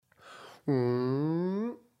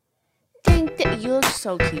Mm. You look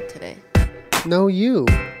so cute today. No, you.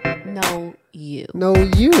 No, you. No,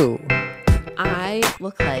 you. I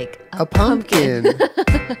look like A pumpkin.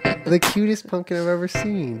 The cutest pumpkin I've ever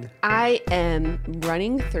seen. I am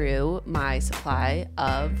running through my supply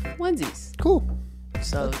of onesies. Cool.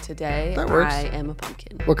 So today That works. I am a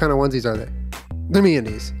pumpkin. What kind of onesies are they? They're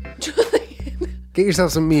MeUndies. Get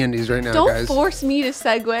yourself some MeUndies right now, Don't guys. force me to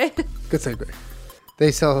segue. Good segue.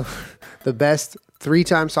 They sell the best 3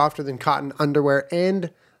 times softer than cotton underwear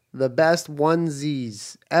and the best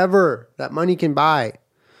onesies ever that money can buy.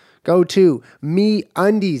 Go to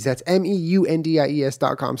MeUndies. That's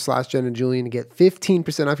MEUNDIES.com/Jen and Julian to get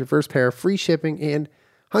 15% off your first pair, free shipping, and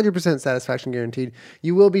 100% satisfaction guaranteed.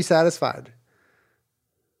 You will be satisfied.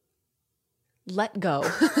 Let go.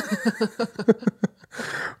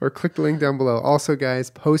 Or click the link down below. Also,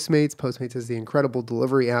 guys, Postmates. Postmates is the incredible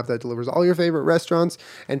delivery app that delivers all your favorite restaurants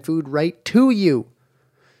and food right to you.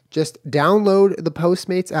 Just download the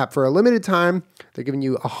Postmates app for a limited time. They're giving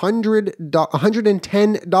you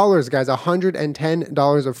 $110, guys,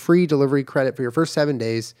 $110 of free delivery credit for your first 7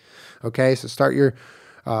 days. Okay, so start your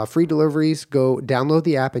free deliveries. Go download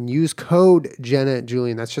the app and use code Jenna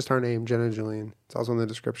Julian. That's just our name, Jenna Julian. It's also in the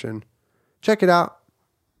description. Check it out.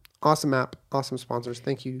 Awesome app. Awesome sponsors.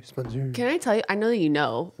 Thank you, sponsor. Can I tell you? I know that you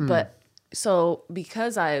know, but so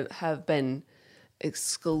because I have been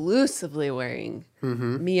exclusively wearing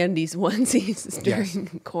MeUndies onesies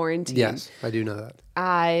during quarantine. Yes, I do know that.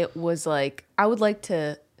 I was like, I would like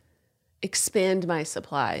to expand my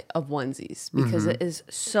supply of onesies because it is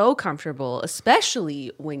so comfortable,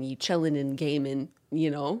 especially when you chilling and gaming,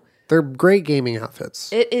 you know. They're great gaming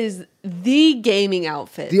outfits. It is the gaming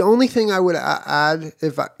outfit. The only thing I would add,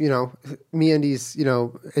 if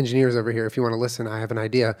MeUndies, engineers over here, if you want to listen, I have an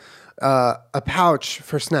idea. A pouch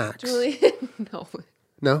for snacks. Julian, no.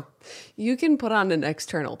 No? You can put on an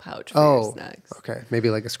external pouch for your snacks. Okay. Maybe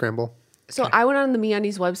like a scramble. So I went on the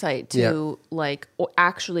MeUndies website to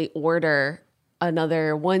actually order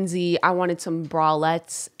another onesie. I wanted some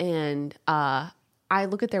bralettes, and I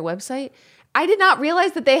look at their website. I did not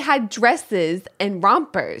realize that they had dresses and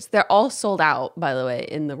rompers. They're all sold out, by the way,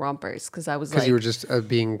 in the rompers because I was like, because you were just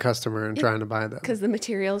being a customer and trying to buy them. Because the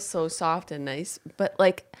material is so soft and nice. But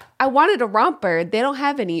I wanted a romper. They don't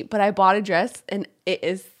have any, but I bought a dress and it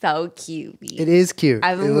is so cute. It is cute.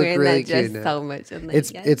 I've been wearing that dress so much. I'm like,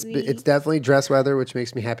 it's definitely dress weather, which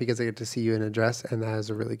makes me happy because I get to see you in a dress, and that is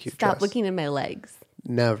a really cute dress. Stop looking at my legs.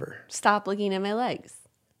 Never. Stop looking at my legs.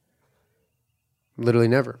 Literally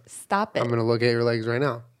never. Stop it. I'm going to look at your legs right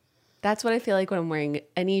now. That's what I feel like when I'm wearing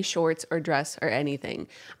any shorts or dress or anything.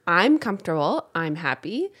 I'm comfortable. I'm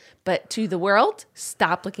happy. But to the world,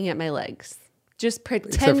 stop looking at my legs. Just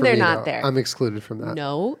pretend they're not there. I'm excluded from that.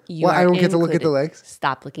 No, you Well, are I don't get to look at included. the legs?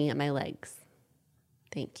 Stop looking at my legs.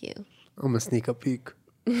 Thank you. I'm going to sneak a peek.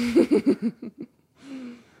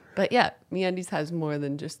 But yeah, MeUndies has more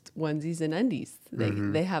than just onesies and undies.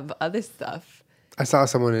 They have other stuff. I saw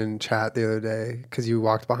someone in chat the other day because you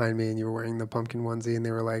walked behind me and you were wearing the pumpkin onesie, and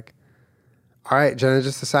they were like, all right, Jenna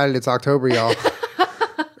just decided it's October, y'all.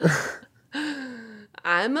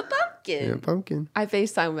 I'm a pumpkin. Yeah, pumpkin. I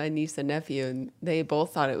FaceTimed my niece and nephew, and they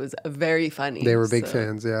both thought it was very funny. They were big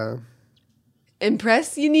fans, yeah.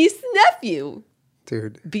 Impress your niece and nephew.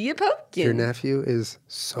 Dude. Be a pumpkin. Your nephew is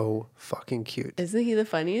so fucking cute. Isn't he the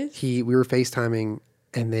funniest? We were FaceTiming,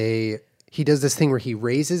 and he does this thing where he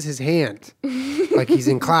raises his hand like he's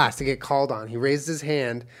in class to get called on. He raises his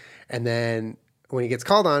hand, and then when he gets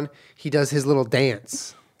called on, he does his little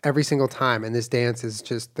dance every single time. And this dance is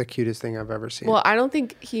just the cutest thing I've ever seen. Well, I don't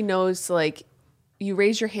think he knows, you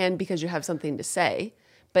raise your hand because you have something to say,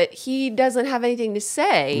 but he doesn't have anything to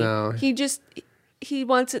say. No. He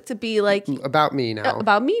wants it to be about me now.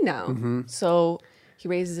 About me now. So he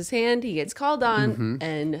raises his hand, he gets called on,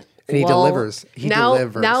 and he delivers. He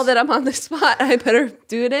delivers. Now that I'm on the spot, I better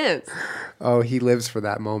do a dance. Oh, he lives for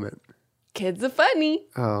that moment. Kids are funny.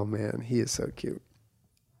 Oh, man. He is so cute.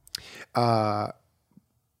 Yeah.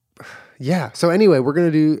 So anyway, we're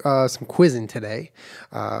going to do some quizzing today.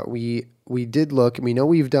 We did look, and we know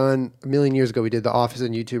we've done a million years ago, we did the Office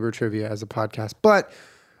and YouTuber Trivia as a podcast, but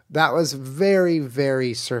that was very,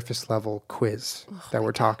 very surface level quiz that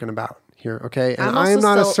we're talking about here. Okay. And I am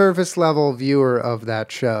not a surface level viewer of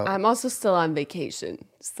that show. I'm also still on vacation.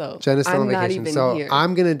 So Jenna's still I'm on vacation. Not even so here.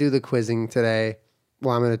 I'm going to do the quizzing today.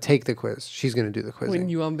 Well, I'm going to take the quiz. She's going to do the quizzing. When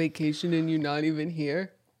you on vacation and you're not even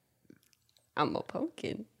here, I'm a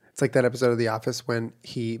pumpkin. It's like that episode of The Office when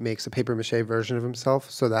he makes a paper mache version of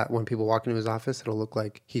himself so that when people walk into his office, it'll look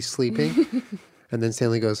like he's sleeping. And then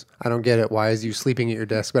Stanley goes, I don't get it. Why is you sleeping at your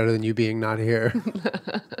desk better than you being not here?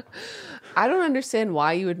 I don't understand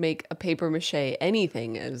why you would make a paper mache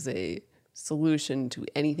anything as a solution to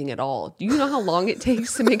anything at all. Do you know how long it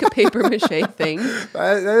takes to make a paper mache thing?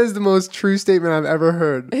 That is the most true statement I've ever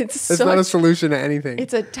heard. It's not a solution to anything.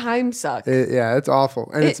 It's a time suck. Yeah, it's awful.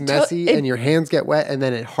 And it's messy and your hands get wet and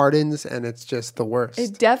then it hardens and it's just the worst.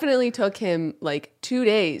 It definitely took him like 2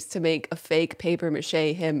 days to make a fake paper mache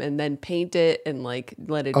him and then paint it and like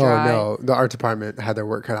let it dry. Oh, no. The art department had their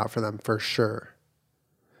work cut out for them for sure.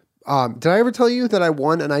 Did I ever tell you that I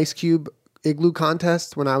won an ice cube igloo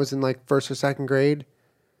contest when I was in like 1st or 2nd grade?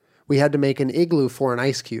 We had to make an igloo for an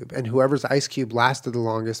ice cube, and whoever's ice cube lasted the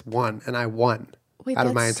longest won, and I won out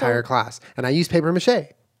of my entire class. And I used paper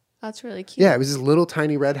mache. That's really cute. Yeah, it was this little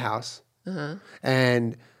tiny red house.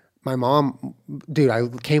 And my mom, dude, I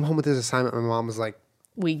came home with this assignment. My mom was like,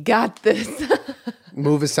 "We got this."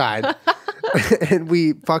 Move aside. And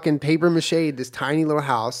we fucking paper mache'd this tiny little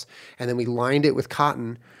house, and then we lined it with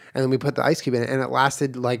cotton. And then we put the ice cube in it, and it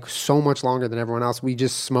lasted like so much longer than everyone else. We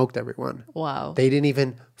just smoked everyone. Wow. They didn't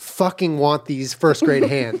even fucking want these 1st grade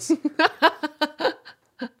hands.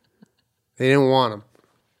 They didn't want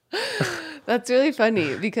them. That's really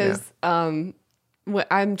funny because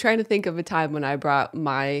I'm trying to think of a time when I brought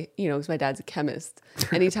because my dad's a chemist.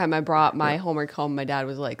 Anytime I brought my homework home, my dad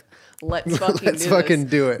was like, let's fucking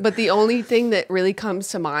do it. But the only thing that really comes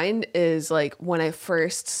to mind is like when I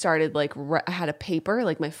first started, like I had a paper,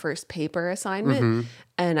 like my first paper assignment.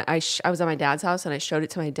 And I was at my dad's house and I showed it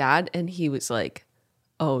to my dad and he was like,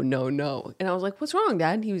 oh, no. And I was like, what's wrong,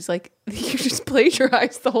 Dad? And he was like, you just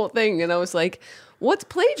plagiarized the whole thing. And I was like, what's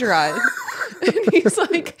plagiarized? And he's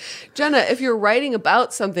like, Jenna, if you're writing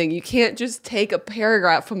about something, you can't just take a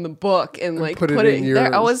paragraph from the book and like put it in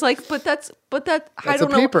there. I was like, but that's I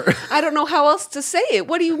don't know. Paper. I don't know how else to say it.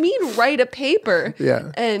 What do you mean write a paper?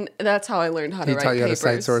 Yeah. And that's how I learned how to write papers. He taught you how to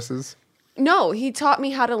cite sources? No, he taught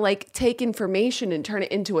me how to like take information and turn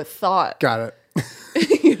it into a thought. Got it.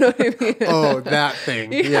 You know what I mean? Oh, that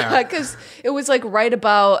thing. Yeah, because it was like right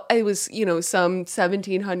about, it was, some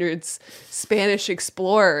 1700s Spanish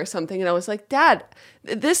explorer or something. And I was like, Dad,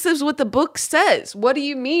 this is what the book says. What do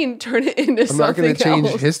you mean turn it into something else? I'm not going to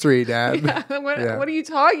change history, Dad. What are you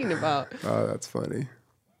talking about? Oh, that's funny.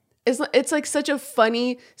 It's like such a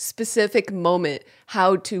funny, specific moment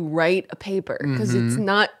how to write a paper because it's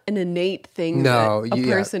not an innate thing that a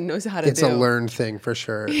person knows how to do. It's a learned thing for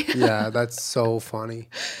sure. Yeah, that's so funny.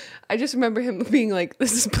 I just remember him being like,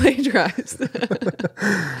 this is plagiarized.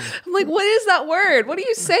 I'm like, what is that word? What do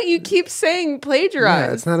you say? You keep saying plagiarized.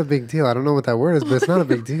 Yeah, it's not a big deal. I don't know what that word is, but it's not a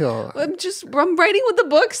big deal. I'm writing what the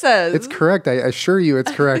book says. It's correct. I assure you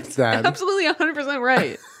it's correct, Dad. Absolutely 100%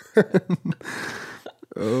 right.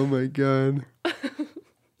 Oh my God.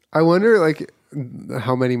 I wonder like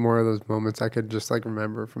how many more of those moments I could just like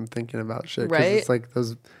remember from thinking about shit. 'Cause it's like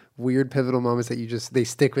those weird pivotal moments that they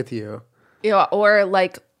stick with you. Yeah, or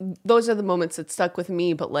like those are the moments that stuck with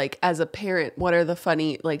me, but like as a parent, what are the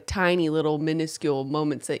funny, like tiny little minuscule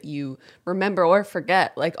moments that you remember or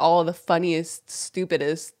forget? Like all the funniest,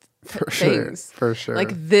 stupidest things. For sure.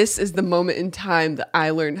 Like this is the moment in time that I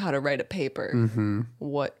learned how to write a paper. Mm-hmm.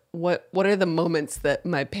 What are the moments that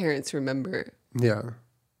my parents remember? Yeah.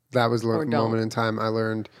 That was the moment in time I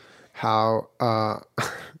learned how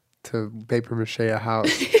to paper mache a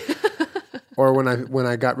house. Or when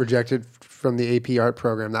I got rejected from the AP art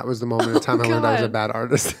program, that was the moment in time I learned I was a bad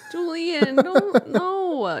artist. Julian,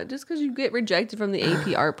 no. Just because you get rejected from the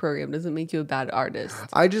AP art program doesn't make you a bad artist.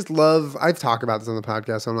 I've talked about this on the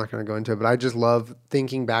podcast, so I'm not going to go into it, but I just love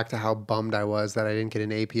thinking back to how bummed I was that I didn't get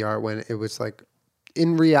an AP art when it was like,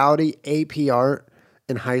 in reality, AP art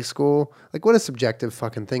in high school, like what a subjective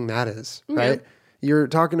fucking thing that is, right? You're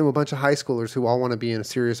talking to a bunch of high schoolers who all want to be in a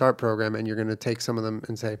serious art program, and you're going to take some of them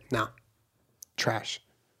and say, nah, trash,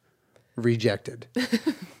 rejected.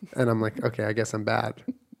 And I'm like, okay, I guess I'm bad.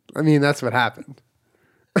 I mean, that's what happened.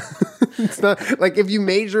 It's not like if you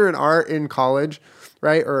major in art in college,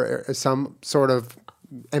 right? Or some sort of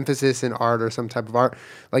emphasis in art or some type of art,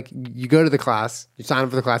 like you go to the class, you sign up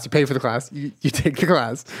for the class, you pay for the class, you take the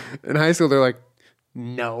class. In high school, they're like,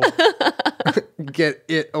 no, get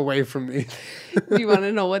it away from me. Do you want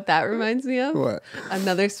to know what that reminds me of? What?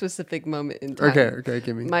 Another specific moment in time. Okay,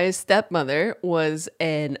 give me. My stepmother was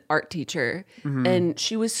an art teacher, and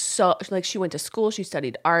she was so, like, she went to school, she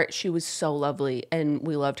studied art, she was so lovely, and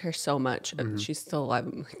we loved her so much. She's still alive.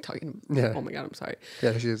 I'm like talking, oh my God, I'm sorry.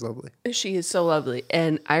 Yeah, she is lovely. She is so lovely.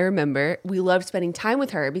 And I remember we loved spending time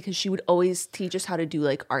with her because she would always teach us how to do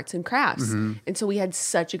like arts and crafts. And so we had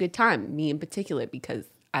such a good time, me in particular, because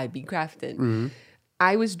I'd be crafting.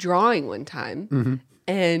 I was drawing one time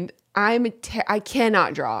and I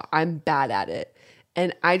cannot draw. I'm bad at it.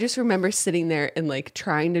 And I just remember sitting there and like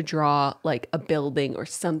trying to draw like a building or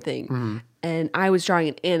something. And I was drawing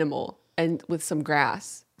an animal and with some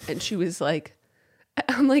grass. And she was like,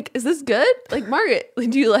 I'm like, is this good? Like, Margaret,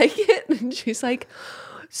 do you like it? And she's like,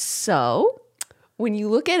 so when you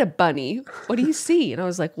look at a bunny, what do you see? And I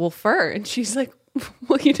was like, well, fur. And she's like,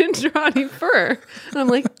 well, you didn't draw any fur. And I'm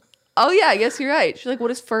like, oh yeah, I guess you're right. She's like, what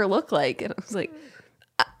does fur look like? And I was like,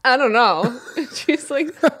 I don't know. And she's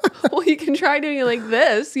like, well, you can try doing it like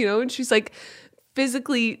this, you know? And she's like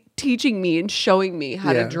physically teaching me and showing me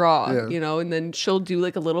how to draw, you know? And then she'll do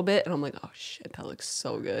like a little bit and I'm like, oh shit, that looks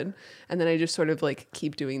so good. And then I just sort of like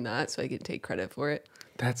keep doing that so I can take credit for it.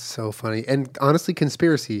 That's so funny. And honestly,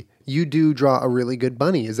 conspiracy, you do draw a really good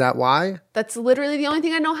bunny. Is that why? That's literally the only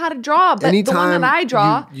thing I know how to draw. But Anytime the one that I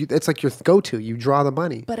draw, it's like your go-to. You draw the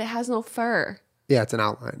bunny. but it has no fur. Yeah, it's an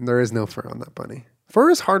outline. There is no fur on that bunny.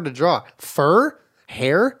 Fur is hard to draw. Fur,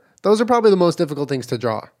 hair, those are probably the most difficult things to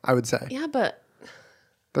draw, I would say. Yeah, but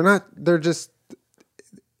They're just,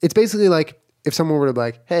 it's basically like if someone were to be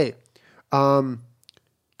like, hey, do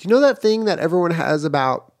you know that thing that everyone has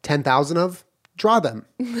about 10,000 of? Draw them.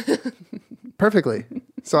 Perfectly.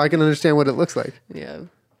 So I can understand what it looks like. yeah,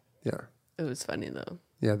 Yeah. it was funny though.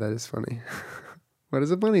 Yeah, that is funny. What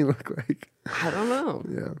does a bunny look like? I don't know.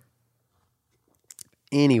 Yeah.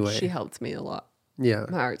 Anyway. She helped me a lot. Yeah.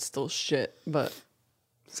 My art's still shit, but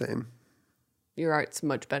Same. your art's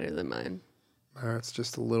much better than mine. My art's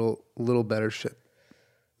just a little better shit.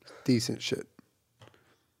 Decent shit.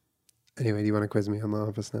 Anyway, do you want to quiz me on The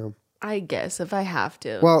Office now? I guess if I have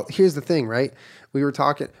to. Well, here's the thing, right? We were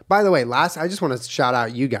talking. By the way, I just want to shout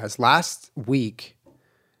out you guys. Last week,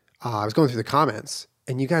 I was going through the comments,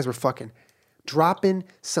 and you guys were fucking dropping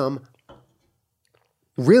some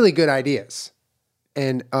really good ideas.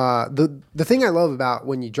 And the thing I love about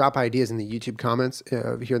when you drop ideas in the YouTube comments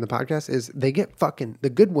here in the podcast is they get the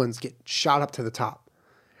good ones get shot up to the top,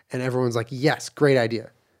 and everyone's like, "Yes, great idea,"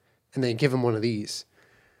 and they give them one of these.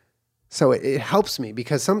 So it helps me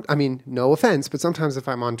because no offense, but sometimes if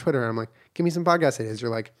I'm on Twitter, I'm like, give me some podcast ideas.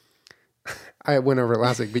 You're like, I went over it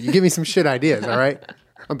last week, but you give me some shit ideas, all right?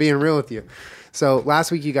 I'm being real with you. So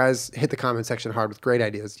last week you guys hit the comment section hard with great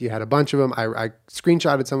ideas. You had a bunch of them. I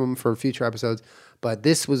screenshotted some of them for future episodes, but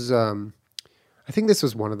this was, I think this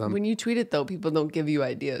was one of them. When you tweet it though, people don't give you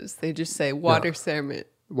ideas. They just say water cerament.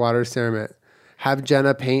 Water cerament. Have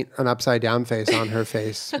Jenna paint an upside down face on her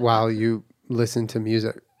face while you listen to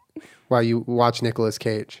music. While you watch Nicolas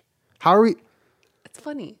Cage. How are we? It's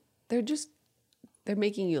funny. They're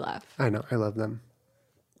making you laugh. I know. I love them.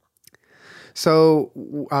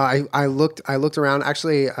 So I looked around.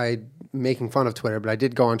 Actually, I'm making fun of Twitter, but I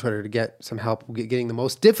did go on Twitter to get some help getting the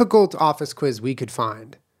most difficult office quiz we could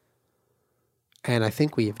find. And I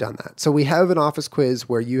think we have done that. So we have an office quiz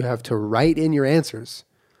where you have to write in your answers,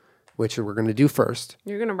 which we're going to do first.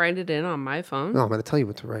 You're going to write it in on my phone? No, I'm going to tell you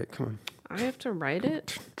what to write. Come on. I have to write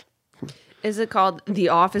it? Is it called the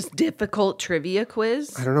Office Difficult Trivia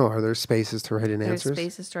Quiz? I don't know. Are there spaces to write in There's answers?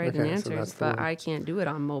 spaces to write in answers, but I can't do it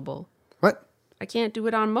on mobile. What? I can't do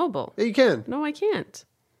it on mobile. Yeah, you can. No, I can't.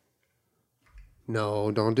 No,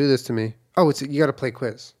 don't do this to me. Oh, you got to play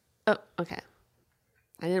quiz. Oh, okay.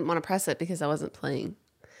 I didn't want to press it because I wasn't playing.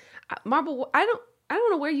 Marble, I don't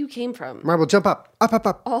know where you came from. Marble, jump up.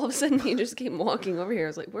 Up. All of a sudden, he just came walking over here. I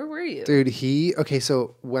was like, where were you? Dude,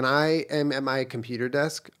 so when I am at my computer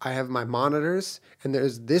desk, I have my monitors, and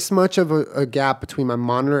there's this much of a gap between my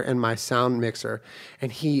monitor and my sound mixer,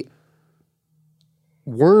 and he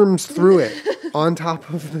worms through it on top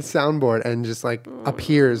of the soundboard and just like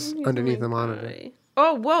appears underneath the monitor.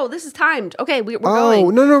 Oh, whoa, this is timed. Okay, we're going. Oh,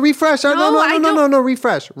 no, refresh. No,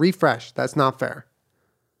 refresh. Refresh. That's not fair.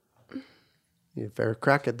 You have a fair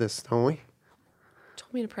crack at this, don't we?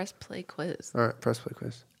 Told me to press play quiz. All right, press play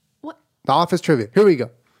quiz. What? The Office trivia. Here we go.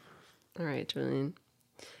 All right, Julian.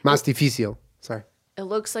 Más difícil. Sorry. It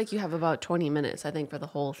looks like you have about 20 minutes, I think, for the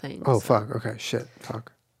whole thing. Oh, fuck. Okay, shit.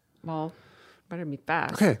 Fuck. Well, better be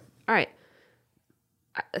fast. Okay. All right.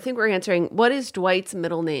 I think we're answering, what is Dwight's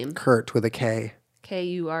middle name? Kurt with a K.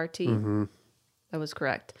 K-U-R-T. Mm-hmm. That was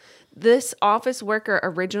correct. This office worker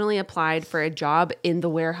originally applied for a job in the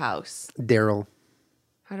warehouse. Daryl.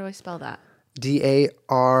 How do I spell that? Daryl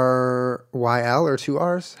or two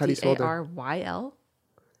R's? How do you spell that? Daryl?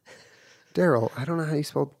 Daryl. I don't know how you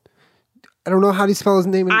spell. I don't know how to spell his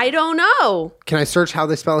name. I don't know. Can I search how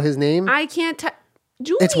they spell his name? I can't.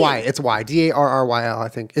 Julian. It's Y. Darryl, I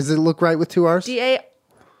think. Does it look right with two R's? D-A.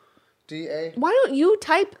 Why don't you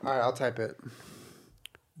type? All right, I'll type it.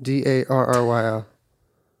 Darryl.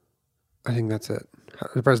 I think that's it.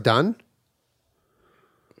 Press done.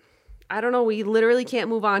 I don't know. We literally can't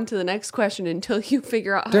move on to the next question until you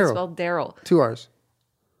figure out how to Daryl. spell Daryl. 2 R's.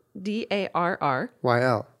 Darryl.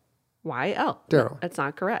 YL. Daryl. That's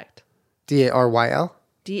not correct. DARYL.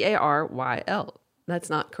 Daryl. That's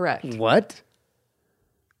not correct. What?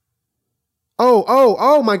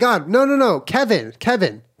 Oh my God. No. Kevin.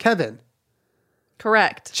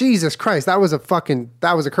 Correct. Jesus Christ. That was a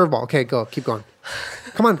curveball. Okay, go. Keep going.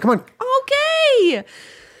 Come on. Okay.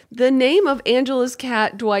 The name of Angela's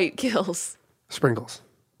cat Dwight kills. Sprinkles.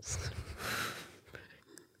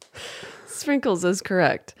 Sprinkles is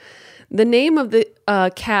correct. The name of the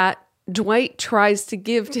cat Dwight tries to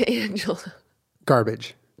give to Angela.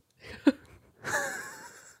 Garbage.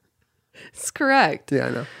 It's correct. Yeah, I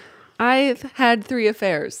know. I've had 3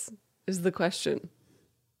 affairs is the question.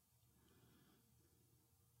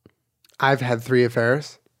 I've had 3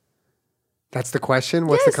 affairs. That's the question?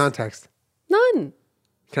 What's the Yes. context? None.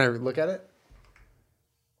 Can I look at it?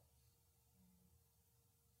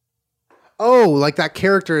 Oh, like that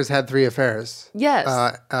character has had 3 affairs. Yes.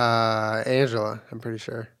 Angela, I'm pretty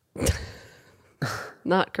sure.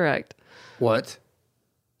 Not correct. What?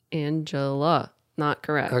 Angela. Not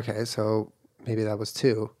correct. Okay, so maybe that was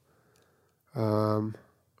 2. Isn't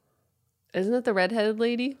it the redheaded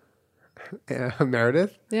lady?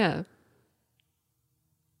 Meredith? Yeah.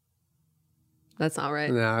 That's not right.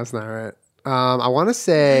 No, that's not right. I want to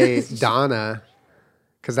say Donna,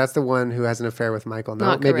 because that's the one who has an affair with Michael. No,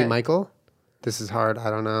 Not maybe correct. Michael? This is hard. I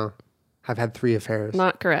don't know. I've had 3 affairs.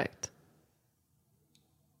 Not correct.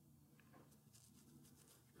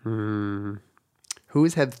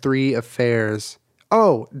 Who's had 3 affairs?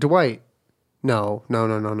 Oh, Dwight. No.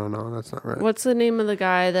 That's not right. What's the name of the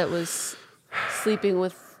guy that was sleeping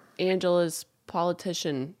with Angela's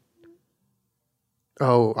politician?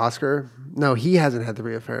 Oh, Oscar? No, he hasn't had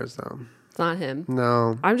 3 affairs, though. It's not him.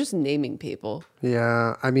 No. I'm just naming people.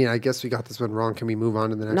 Yeah. I mean, I guess we got this one wrong. Can we move on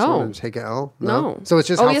to the next No. one and take a L? No. So it's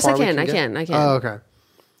just Oh, how yes, far I can. we I can. can. Oh, okay.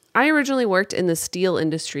 I originally worked in the steel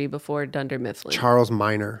industry before Dunder Mifflin. Charles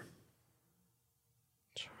Minor.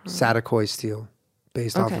 Satakoy Steel.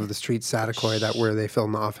 Based off Okay. of the street Satakoy, that where they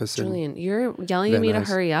filmed The Office. Julian, you're yelling at me to Venice.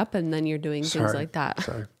 hurry up, and then you're doing things Sorry. like that.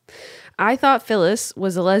 Sorry. I thought Phyllis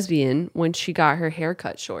was a lesbian when she got her hair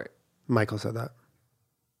cut short. Michael said that.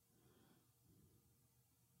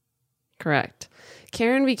 Correct.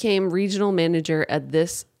 Karen became regional manager at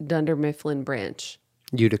this Dunder Mifflin branch.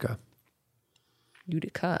 Utica.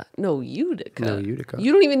 Utica. No, Utica. No, Utica.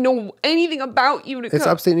 You don't even know anything about Utica. It's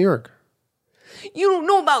upstate New York. You don't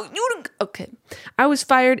know about Utica. Okay. I was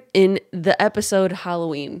fired in the episode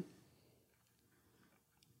Halloween.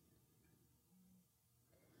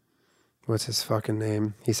 What's his fucking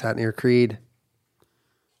name? He sat near Creed.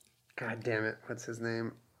 God damn it. What's his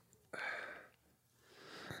name?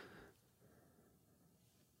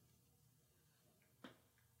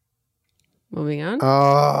 Moving on.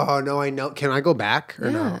 Oh, no, I know. Can I go back or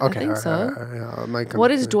Yeah, no? I think so. all right, yeah, I might come What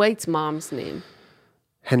back is to it. Dwight's mom's name?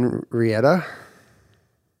 Henrietta?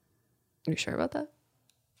 You sure about that?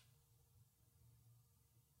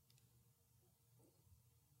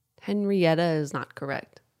 Henrietta is not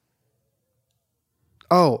correct.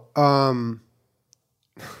 Oh,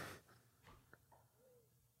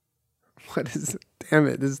 what is it? Damn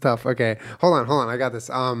it, this is tough. Okay, hold on. I got this.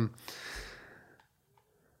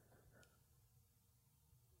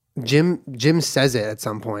 Jim says it at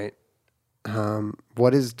some point.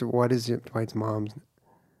 What is Dwight's mom's?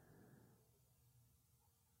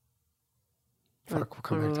 Fuck, we'll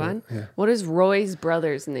come Wanna back move to it. on? Yeah. What is Roy's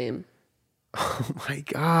brother's name? Oh my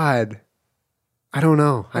God, I don't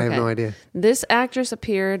know. I have Okay. no idea. This actress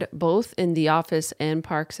appeared both in The Office and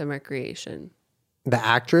Parks and Recreation. The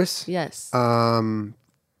actress. Yes.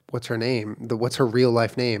 What's her name? What's her real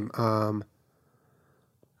life name?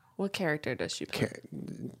 What character does she play?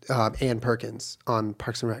 Ann Perkins on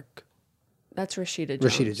Parks and Rec. That's Rashida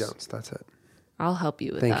Jones. Rashida Jones. That's it. I'll help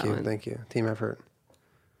you with that one. Thank you. Team effort.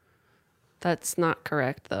 That's not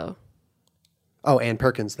correct, though. Oh, Ann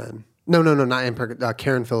Perkins then. No, not Ann Perkins.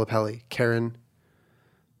 Karen Filippelli. Karen.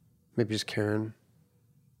 Maybe just Karen.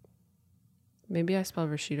 Maybe I spelled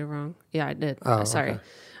Rashida wrong. Yeah, I did. Oh, Sorry.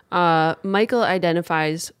 okay. Michael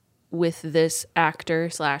identifies with this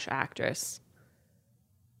actor/actress.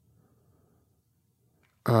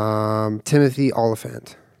 Timothy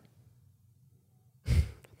Oliphant. What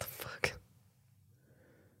the fuck?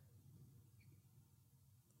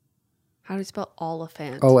 How do you spell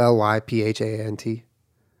Oliphant? Olyphant.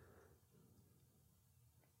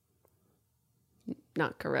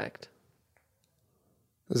 Not correct.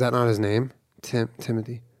 Is that not his name?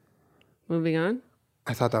 Timothy. Moving on.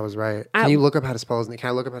 I thought that was right. Can you look up how to spell his name? Can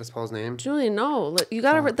I look up how to spell his name? Julian, no. You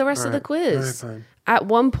got to read the rest of the quiz. All right, fine. At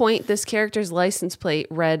one point, this character's license plate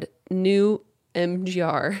read new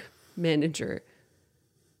MGR manager.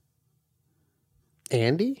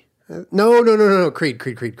 Andy? No. Creed.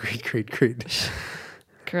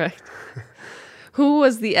 Correct. Who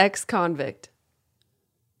was the ex-convict?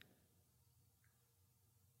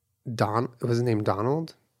 Was his name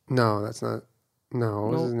Donald? No, that's not. No,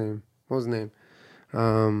 what was his name? What was his name?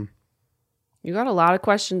 You got a lot of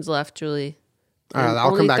questions left, Julie. All right,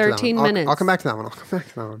 I'll come back to that one. 13 minutes. I'll come back to that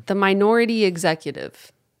one. The minority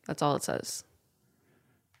executive. That's all it says.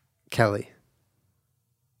 Kelly.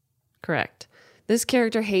 Correct. This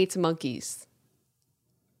character hates monkeys.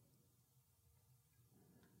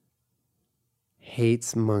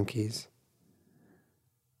 Hates monkeys.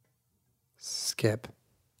 Skip.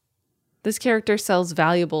 This character sells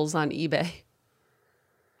valuables on eBay.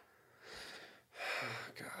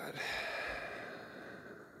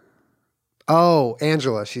 Oh,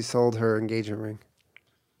 Angela. She sold her engagement ring.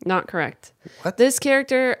 Not correct. What? This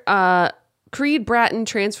character, Creed Bratton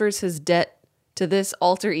transfers his debt to this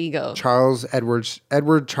alter ego.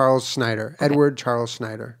 Edward Charles Schneider. Okay. Edward Charles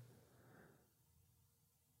Schneider.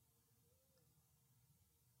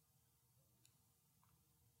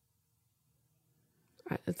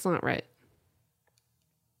 It's not right.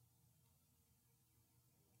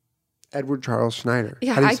 Edward Charles Schneider.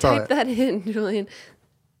 Yeah, How do you I spell typed it? that in, Julian.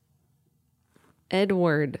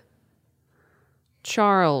 Edward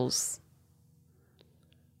Charles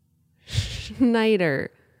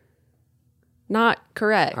Schneider. Not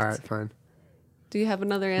correct. All right, fine. Do you have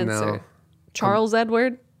another answer? No. Charles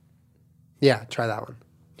Edward? Yeah, try that one.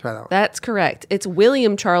 That's correct. It's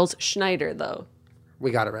William Charles Schneider, though.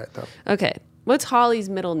 We got it right, though. Okay. What's Holly's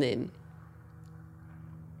middle name?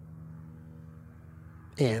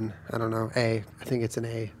 Ann. I don't know. A. I think it's an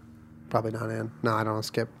A. Probably not Ann. No, I don't know.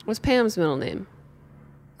 Skip. What's Pam's middle name?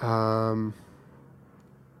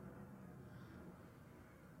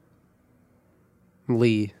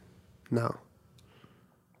 Lee. No.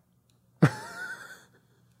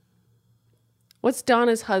 What's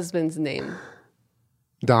Donna's husband's name?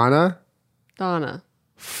 Donna? Donna.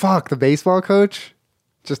 Fuck, the baseball coach?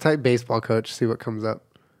 Just type baseball coach, see what comes up.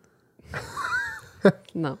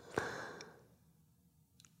 No.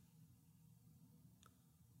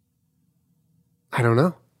 I don't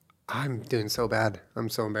know. I'm doing so bad. I'm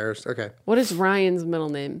so embarrassed. Okay. What is Ryan's middle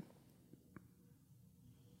name?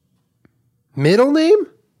 Middle name?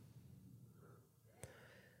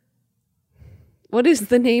 What is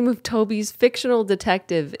the name of Toby's fictional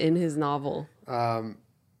detective in his novel?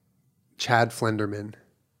 Chad Flenderman.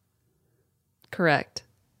 Correct.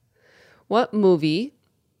 What movie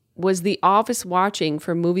was The Office watching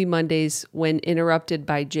for Movie Mondays when interrupted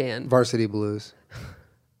by Jan? Varsity Blues.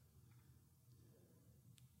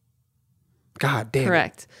 God damn.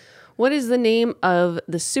 Correct. What is the name of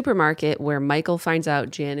the supermarket where Michael finds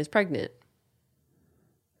out Jan is pregnant?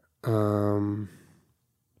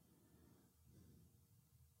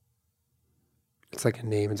 It's like a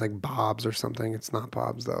name. It's like Bob's or something. It's not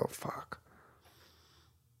Bob's though. Fuck.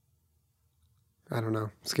 I don't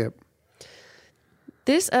know. Skip.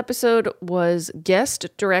 This episode was guest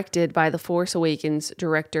directed by The Force Awakens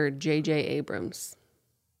director J.J. Abrams.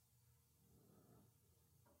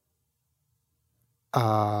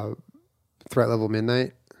 Threat Level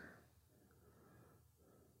Midnight?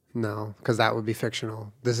 No, because that would be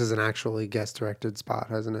fictional. This is an actually guest directed spot,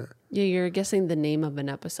 hasn't it? Yeah, you're guessing the name of an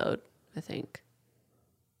episode, I think.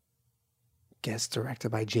 Guest directed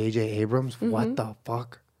by J.J. Abrams? Mm-hmm. What the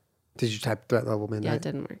fuck? Did you type Threat Level Midnight? Yeah, it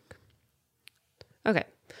didn't work. Okay.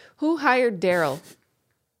 Who hired Daryl?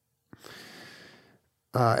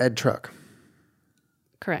 Ed Truck.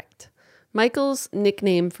 Correct. Michael's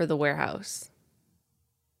nickname for the warehouse.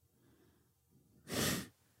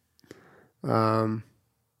 The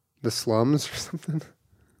Slums or something? Didn't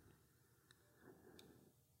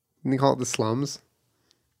they call it the Slums?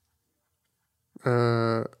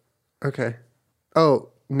 Okay. Oh,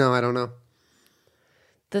 no, I don't know.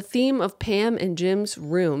 The theme of Pam and Jim's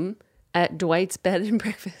room at Dwight's bed and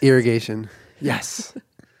breakfast. Irrigation. Yes.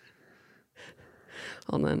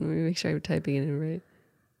 Hold on, let me make sure I'm typing it in right.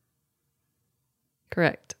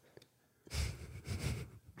 Correct.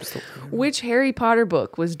 Which Harry Potter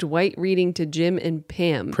book was Dwight reading to Jim and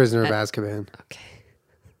Pam? Prisoner of Azkaban. Okay.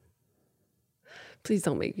 Please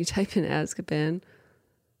don't make me type in Azkaban.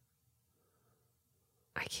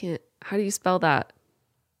 I can't. How do you spell that?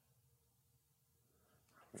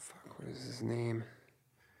 Fuck, what is his name?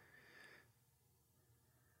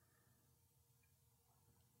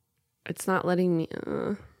 It's not letting me.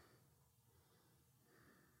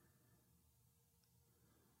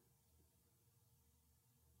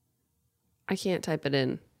 I can't type it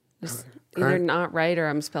in. It's All either right. not right or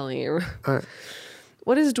I'm spelling it wrong. All right.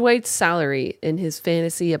 What is Dwight's salary in his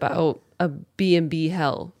fantasy about a B&B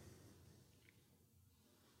hell?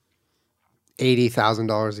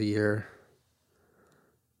 $80,000 a year.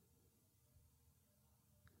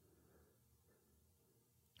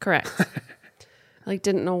 Correct.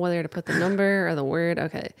 Didn't know whether to put the number or the word.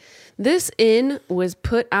 Okay. This inn was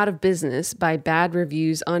put out of business by bad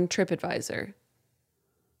reviews on TripAdvisor.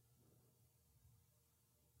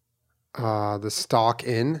 The Stalk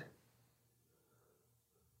Inn.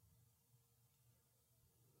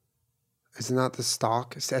 Is it not the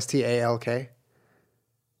Stalk? It's STALK.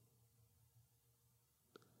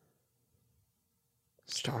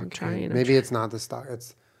 Stalk. I'm trying. Maybe it's not the Stalk.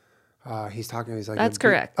 It's he's talking. He's like That's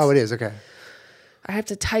correct. Oh, it is. Okay. I have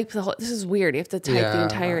to type the whole. This is weird. You have to type the Yeah.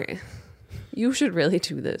 entire. You should really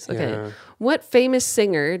do this. Okay. Yeah. What famous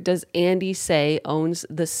singer does Andy say owns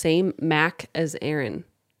the same Mac as Aaron?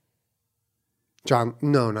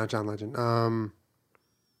 No, not John Legend.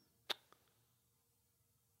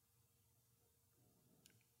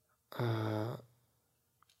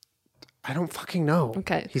 I don't fucking know.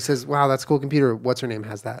 Okay. He says, "Wow, that school computer. What's her name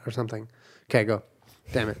has that or something." Okay, go.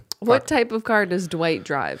 Damn it. What Fuck. type of car does Dwight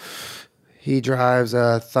drive? He drives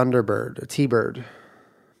a Thunderbird, a T-Bird.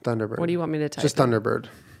 Thunderbird. What do you want me to type? Just Thunderbird.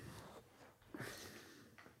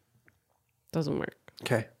 Doesn't work.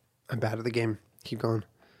 Okay. I'm bad at the game. Keep going.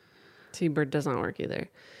 T-Bird does not work either.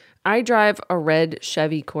 I drive a red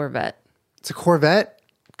Chevy Corvette. It's a Corvette?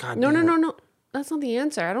 God No, damn no, it. no, no. That's not the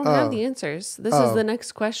answer. I don't have the answers. This is the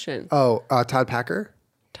next question. Oh, Todd Packer?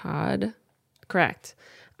 Todd. Correct.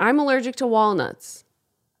 I'm allergic to walnuts.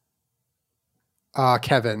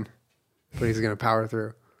 Kevin. But he's going to power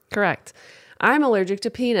through. Correct. I'm allergic to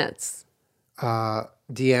peanuts.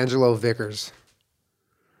 D'Angelo Vickers.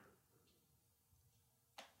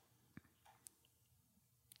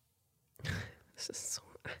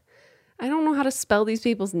 I don't know how to spell these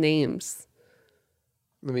people's names.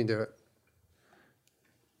 Let me do it.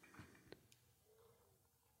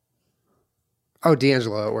 Oh,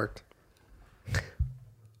 D'Angelo, it worked.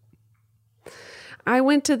 I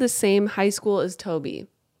went to the same high school as Toby.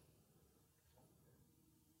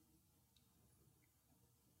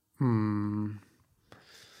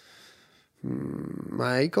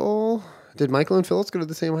 Michael? Did Michael and Phyllis go to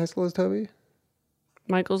the same high school as Toby?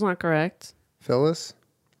 Michael's not correct. Phyllis?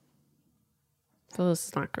 Phyllis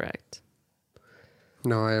is not correct.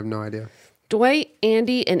 No, I have no idea. Dwight,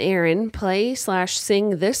 Andy, and Aaron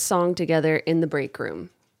play/sing this song together in the break room.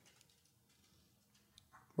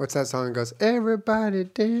 What's that song that goes, everybody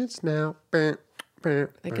dance now. I I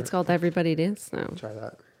think it's called Everybody Dance Now. Try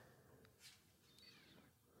that.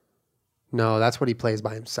 No, that's what he plays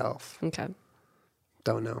by himself. Okay.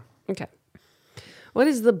 Don't know. Okay. What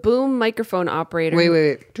is the boom microphone operator?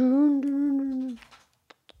 Wait.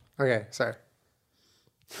 Okay, sorry.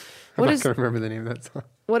 I'm What not is- going to remember the name of that song.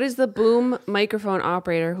 What is the boom microphone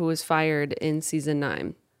operator who was fired in season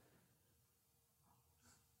 9?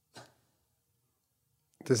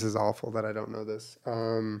 This is awful that I don't know this.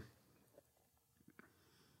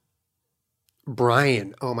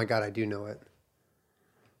 Brian. Oh my God, I do know it.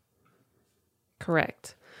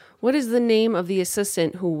 Correct. What is the name of the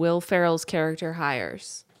assistant who Will Ferrell's character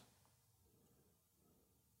hires?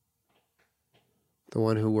 The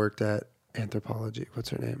one who worked at Anthropology. What's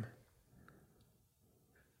her name?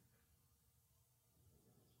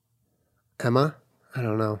 Emma? I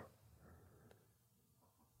don't know.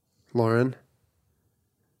 Lauren?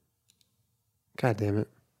 God damn it.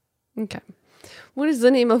 Okay. What is the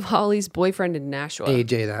name of Holly's boyfriend in Nashua?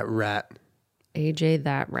 AJ, that rat. AJ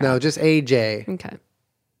that rat. No, just AJ. Okay.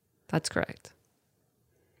 That's correct.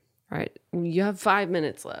 All right. You have 5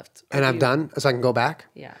 minutes left. And I'm done? So I can go back?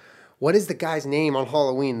 Yeah. What is the guy's name on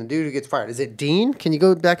Halloween? The dude who gets fired. Is it Dean? Can you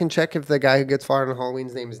go back and check if the guy who gets fired on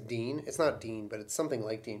Halloween's name is Dean? It's not Dean, but it's something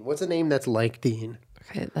like Dean. What's a name that's like Dean?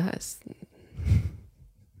 Okay, that's...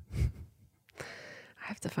 I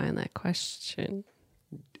have to find that question.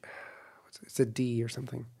 It's a D or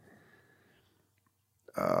something.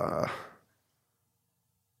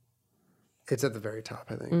 It's at the very top,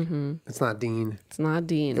 I think. Mm-hmm. It's not Dean. It's not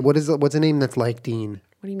Dean. What's a name that's like Dean?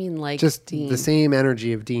 What do you mean like Just Dean? the same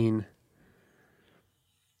energy of Dean.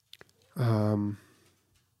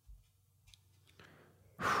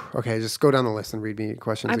 Okay, just go down the list and read me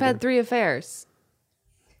questions. I've again. had 3 affairs.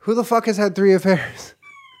 Who the fuck has had 3 affairs?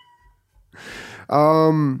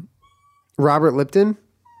 Robert Lipton?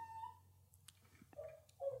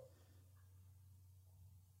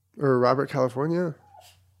 Or Robert California?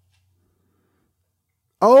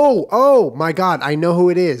 Oh my God. I know who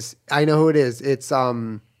it is. It's,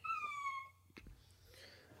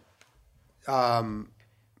 What?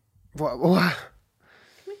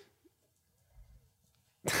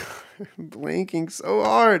 Blanking so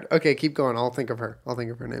hard. Okay, keep going. I'll think of her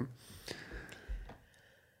name.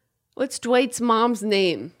 What's Dwight's mom's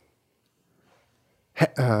name?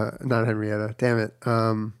 Not Henrietta. Damn it.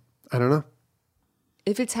 I don't know.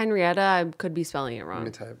 If it's Henrietta, I could be spelling it wrong. Let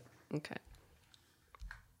me type. Okay.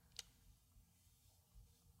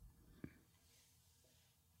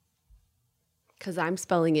 Because I'm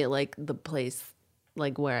spelling it like the place,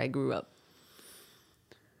 like where I grew up.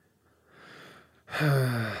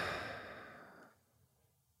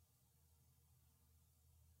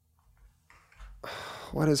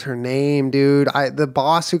 What is her name, dude? The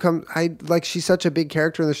boss who comes. She's such a big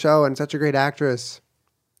character in the show and such a great actress.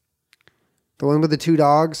 The one with the 2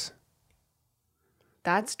 dogs.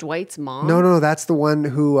 That's Dwight's mom? No, that's the one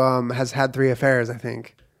who has had 3 affairs, I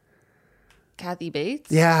think. Kathy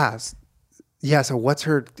Bates? Yeah. Yeah, so what's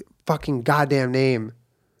her fucking goddamn name?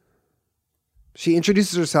 She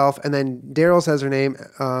introduces herself, and then Daryl says her name.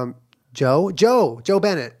 Joe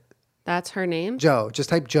Bennett. That's her name? Joe. Just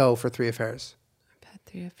type Joe for 3 affairs. I've had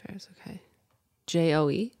 3 affairs, okay.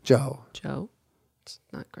 J-O-E? Joe. Joe? It's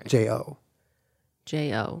not correct. J-O.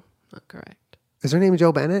 J-O. Not correct. Is her name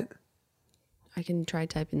Joe Bennett? I can try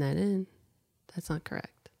typing that in. That's not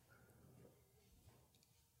correct.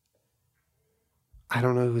 I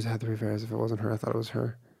don't know who's had 3 affairs. If it wasn't her, I thought it was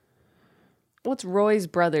her. What's Roy's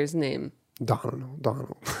brother's name? Donald. Do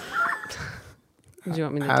you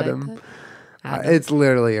want me to Adam. type that? Adam. It's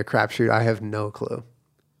literally a crapshoot. I have no clue.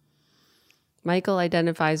 Michael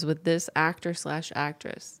identifies with this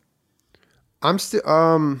actor/actress. I'm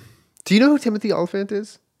still. Do you know who Timothy Oliphant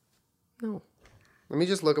is? No. Let me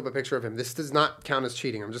just look up a picture of him. This does not count as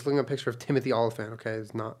cheating. I'm just looking at a picture of Timothy Oliphant. Okay,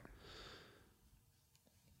 it's not.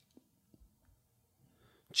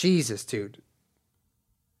 Jesus, dude.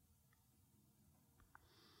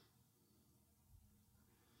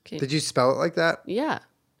 Okay. Did you spell it like that? Yeah.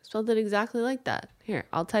 Spelled it exactly like that. Here,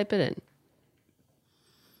 I'll type it in.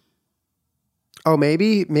 Oh,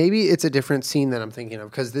 maybe it's a different scene that I'm thinking of,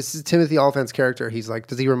 because this is Timothy Oliphant's character. He's like,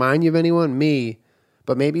 does he remind you of anyone? Me.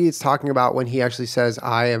 But maybe it's talking about when he actually says,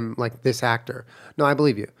 I am like this actor. No, I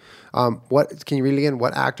believe you. What can you read it again?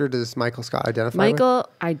 What actor does Michael Scott identify with? Michael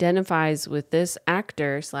identifies with this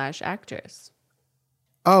actor/actress.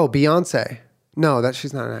 Oh, Beyonce. No,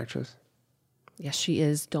 she's not an actress. Yes, she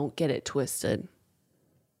is. Don't get it twisted.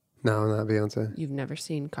 No, not Beyonce. You've never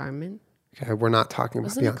seen Carmen? Okay, we're not talking about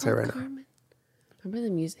Wasn't it Beyonce called right now. Carmen? Remember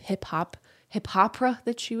the music hip opera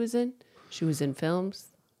that she was in? She was in films.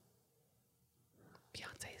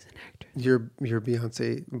 Beyonce is an actor. Your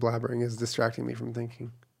Beyonce blabbering is distracting me from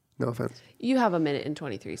thinking. No offense. You have 1 minute and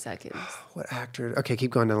 23 seconds. What actor? Okay,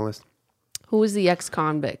 keep going down the list. Who was the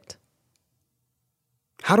ex-convict?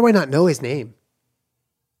 How do I not know his name?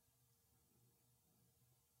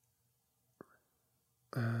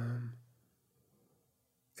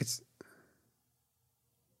 It's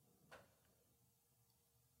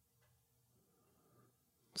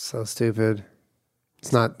so stupid.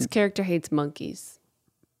 It's not This character hates monkeys.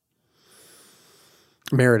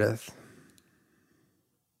 Meredith.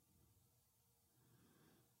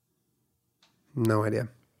 No idea.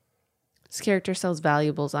 This character sells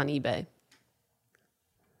valuables on eBay.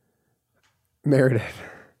 Meredith.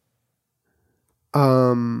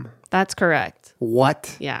 That's correct.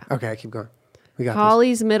 What? Yeah. Okay, keep going. We got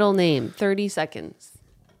Holly's middle name, 30 seconds.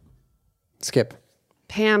 this. Skip.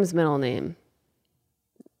 Pam's middle name.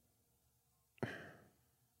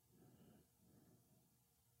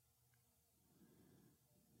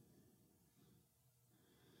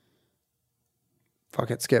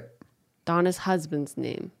 Fuck it. Skip. Donna's husband's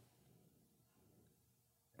name.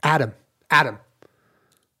 Adam.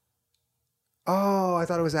 Oh, I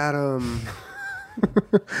thought it was Adam.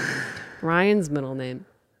 Ryan's middle name.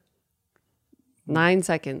 9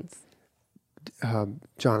 seconds.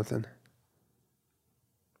 Jonathan.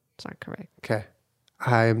 It's not correct. Okay.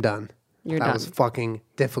 I am done. You're that done. was fucking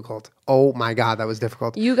difficult. Oh my God, that was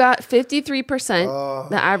difficult. You got 53%.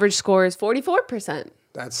 The average score is 44%.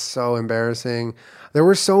 That's so embarrassing. There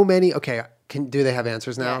were so many. Okay, do they have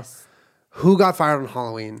answers now? Yes. Who got fired on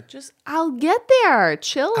Halloween? I'll get there.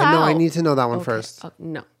 Chill out. I know. I need to know that one Okay. first. Oh,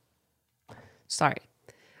 no. Sorry.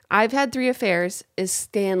 I've had 3 affairs is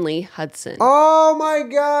Stanley Hudson. Oh my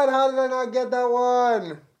God, how did I not get that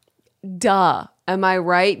one? Duh. Am I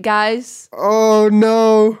right, guys? Oh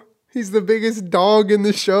no, he's the biggest dog in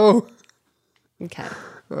the show. Okay.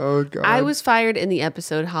 Oh God. I was fired in the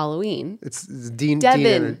episode Halloween. It's Dean.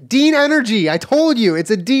 Devin. Dean Energy. I told you,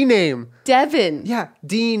 it's a D name. Devin. Yeah,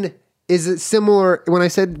 Dean Is it similar? When I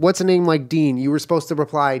said, what's a name like Dean, you were supposed to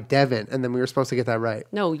reply Devin, and then we were supposed to get that right.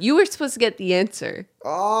 No, you were supposed to get the answer.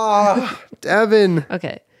 Oh, Devin.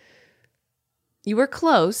 Okay. You were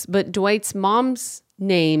close, but Dwight's mom's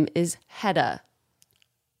name is Hedda.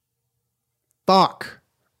 Fuck.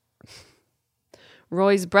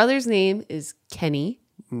 Roy's brother's name is Kenny.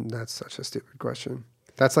 That's such a stupid question.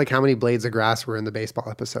 That's like how many blades of grass were in the baseball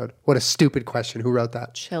episode. What a stupid question. Who wrote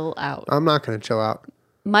that? Chill out. I'm not going to chill out.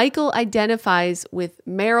 Michael identifies with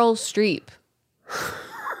Meryl Streep.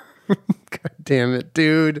 God damn it,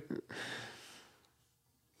 dude.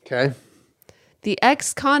 Okay. The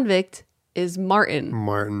ex-convict is Martin.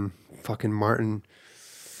 Martin. Fucking Martin.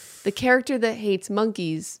 The character that hates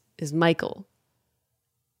monkeys is Michael.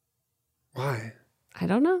 Why? I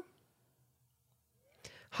don't know.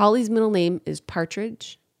 Holly's middle name is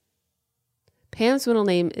Partridge. Pam's middle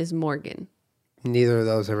name is Morgan. Neither of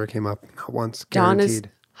those ever came up. Not once. Donna's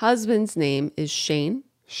Guaranteed. husband's name is Shane.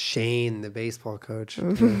 Shane, the baseball coach.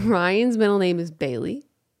 Ryan's middle name is Bailey.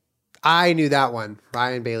 I knew that one.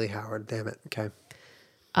 Ryan Bailey Howard. Damn it. Okay.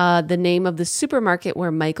 The name of the supermarket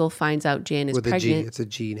where Michael finds out Jan is With pregnant. a G. It's a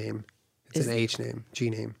G name. It's an H name. G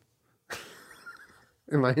name.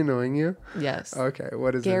 Am I annoying you? Yes. Okay.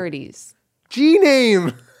 What is it? Garrity's. G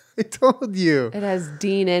name. I told you. It has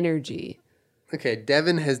Dean energy. Okay.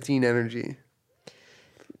 Devin has Dean energy.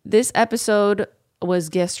 This episode was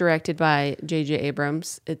guest directed by J.J.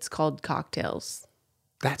 Abrams. It's called Cocktails.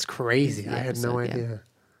 That's crazy. I had no episode, yeah. idea.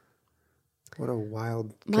 What a wild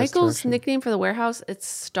guest Michael's direction. nickname for the warehouse, it's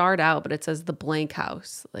starred out, but it says the blank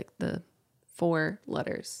house, like the 4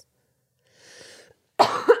 letters.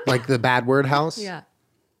 Like the bad word house? Yeah.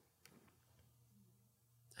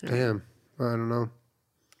 Damn. I don't know.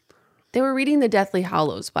 They were reading the Deathly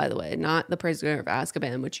Hallows, by the way, not the Prisoner of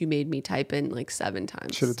Azkaban, which you made me type in like 7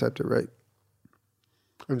 times. Should have typed it right.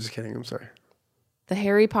 I'm just kidding. I'm sorry. The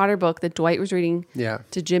Harry Potter book that Dwight was reading Yeah.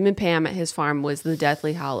 to Jim and Pam at his farm was the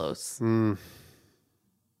Deathly Hallows. I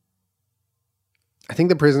think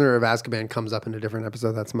the Prisoner of Azkaban comes up in a different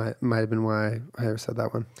episode. That's might have been why I said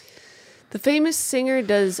that one. The famous singer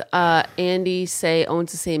does Andy say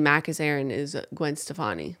owns the same Mac as Aaron is Gwen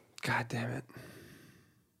Stefani. God damn it.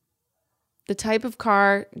 The type of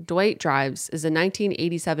car Dwight drives is a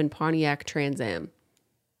 1987 Pontiac Trans Am.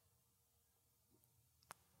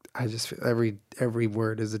 I just feel every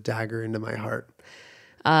word is a dagger into my heart.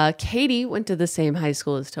 Katie went to the same high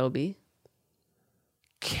school as Toby.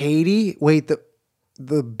 Katie? Wait,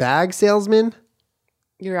 the bag salesman?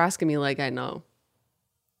 You're asking me like I know.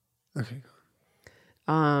 Okay.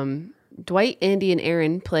 Dwight, Andy, and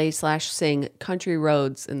Aaron play/sing Country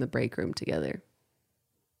Roads in the break room together.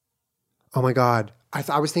 Oh my God.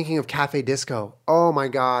 I was thinking of Cafe Disco. Oh my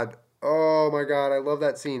God. Oh my God. I love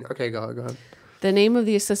that scene. Okay, go ahead. The name of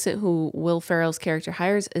the assistant who Will Ferrell's character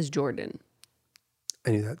hires is Jordan.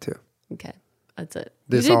 I knew that too. Okay, that's it.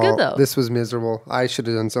 This you did good though. This was miserable. I should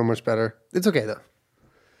have done so much better. It's okay though.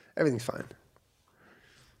 Everything's fine.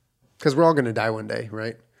 Because we're all going to die one day,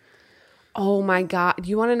 right? Oh my God.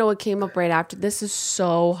 You want to know what came up right after? This is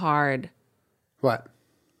so hard. What?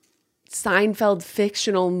 Seinfeld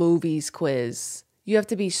fictional movies quiz. You have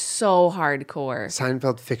to be so hardcore.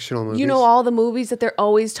 Seinfeld fictional movies. You know all the movies that they're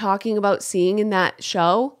always talking about seeing in that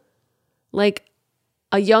show? Like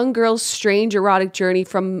A Young Girl's Strange Erotic Journey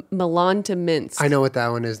from Milan to Minsk. I know what that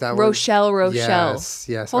one is. That one. Rochelle. Yes.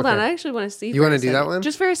 Hold on, okay. I actually want to see. You want wanna to do that one?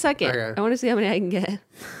 Just for a second. Okay. I want to see how many I can get.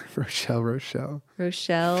 Rochelle.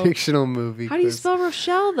 Rochelle. Fictional movie. How do you quiz. spell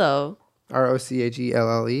Rochelle though?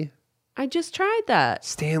 Rochelle. I just tried that.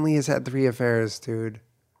 Stanley has had 3 affairs, dude.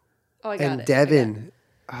 Oh, I got And it. Devin.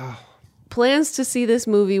 Plans to see this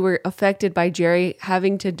movie were affected by Jerry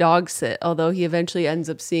having to dog sit, although he eventually ends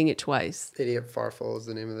up seeing it twice. Idiot Farfel is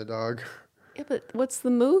the name of the dog. Yeah, but what's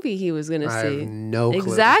the movie he was going to I see? have no clue.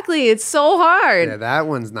 Exactly. It's so hard. Yeah, that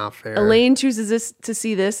one's not fair. Elaine chooses to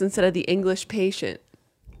see this instead of The English Patient.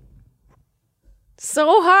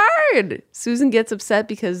 So hard. Susan gets upset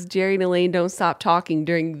because Jerry and Elaine don't stop talking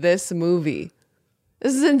during this movie.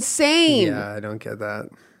 This is insane. Yeah, I don't get that.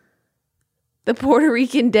 In Puerto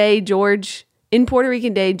Rican Day, George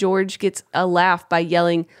gets a laugh by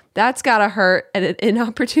yelling, "That's gotta hurt," at an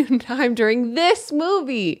inopportune time during this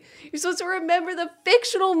movie. You're supposed to remember the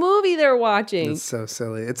fictional movie they're watching. It's so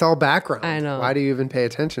silly. It's all background. I know. Why do you even pay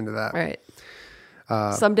attention to that? All right.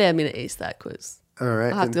 Someday I'm going to ace that quiz. All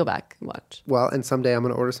right. I'll have to go back and watch. Well, and someday I'm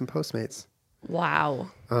going to order some Postmates.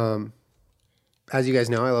 Wow. As you guys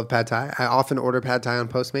know, I love pad thai. I often order pad thai on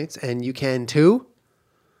Postmates, and you can too.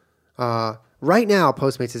 Right now,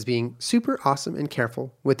 Postmates is being super awesome and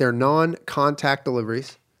careful with their non-contact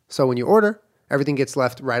deliveries. So when you order Everything gets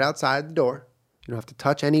left right outside the door. You don't have to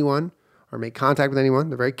touch anyone or make contact with anyone.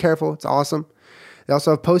 They're very careful. It's awesome. They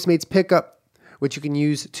also have Postmates Pickup, which you can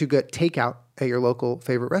use to get takeout at your local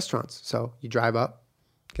favorite restaurants. So you drive up,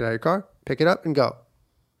 get out of your car, pick it up, and go.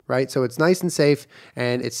 Right? So it's nice and safe,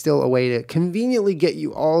 and it's still a way to conveniently get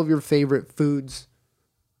you all of your favorite foods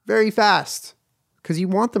very fast because you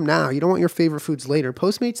want them now. You don't want your favorite foods later.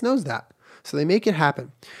 Postmates knows that. So they make it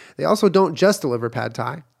happen. They also don't just deliver pad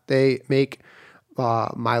thai. They make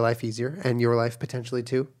my life easier and your life potentially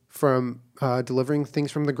too from delivering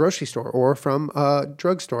things from the grocery store or from a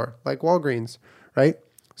drugstore like Walgreens, right?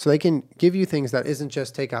 So they can give you things that isn't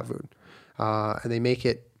just takeout food. And they make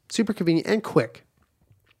it super convenient and quick.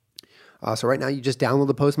 So right now you just download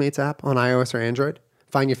the Postmates app on iOS or Android,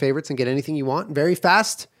 find your favorites and get anything you want very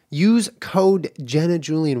fast. Use code Jenna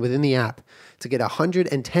Julian within the app to get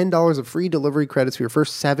 $110 of free delivery credits for your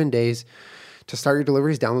first 7 days. To start your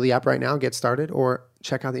deliveries, download the app right now, get started, or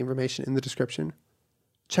check out the information in the description.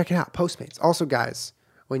 Check it out, Postmates. Also, guys,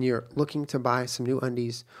 when you're looking to buy some new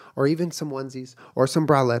undies or even some onesies or some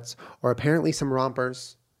bralettes or apparently some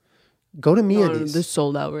rompers, go to MeUndies. They're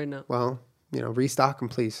sold out right now. Well, restock them,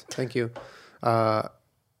 please. Thank you.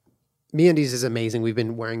 MeUndies is amazing. We've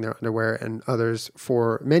been wearing their underwear and others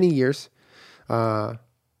for many years.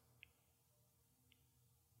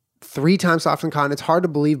 3 times softer than cotton. It's hard to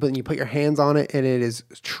believe, but then you put your hands on it and it is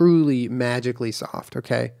truly magically soft,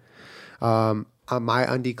 okay? My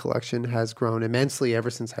undie collection has grown immensely ever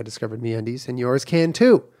since I discovered MeUndies, and yours can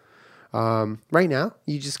too. Right now,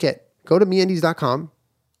 you just go to MeUndies.com.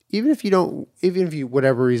 Even if you,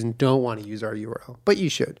 whatever reason, don't want to use our URL, but you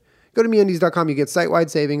should. Go to MeUndies.com. You get site-wide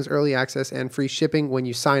savings, early access, and free shipping when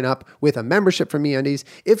you sign up with a membership from MeUndies.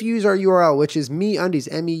 If you use our URL, which is MeUndies,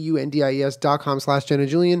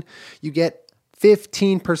 MEUNDIES.com/JennaJulian, you get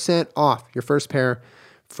 15% off your first pair,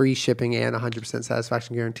 free shipping, and 100%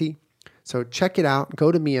 satisfaction guarantee. So check it out.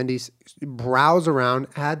 Go to MeUndies, browse around,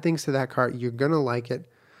 add things to that cart. You're going to like it.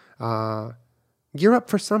 Gear up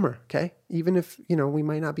for summer, okay? Even if, we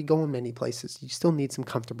might not be going many places, you still need some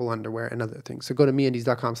comfortable underwear and other things. So go to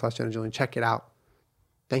MeUndies.com/JennaJulian. Check it out.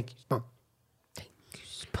 Thank you,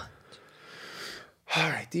 Sponge. All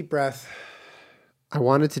right, deep breath. I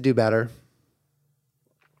wanted to do better.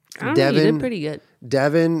 I don't know, you did pretty good.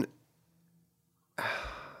 Devin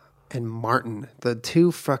and Martin, the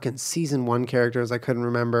 2 fucking season 1 characters I couldn't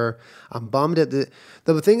remember. I'm bummed at the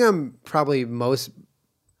thing I'm probably most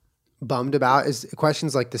bummed about is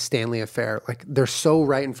questions like the Stanley affair. Like, they're so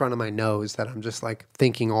right in front of my nose that I'm just like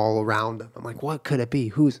thinking all around them. I'm like, what could it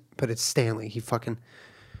be? But it's Stanley. He fucking,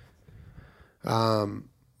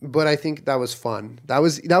 but I think that was fun. That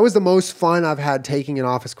was the most fun I've had taking an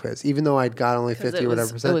office quiz, even though I'd got only 50 or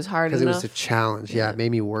whatever percent. It was hard because it was a challenge. Yeah. It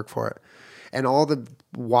made me work for it. And all the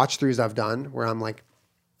watch throughs I've done where I'm like,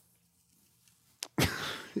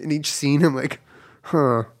 in each scene, I'm like,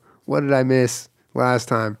 what did I miss last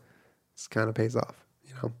time? Kind of pays off,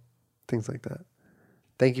 things like that.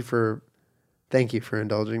 Thank you for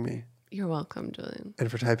indulging me. You're welcome, Julian.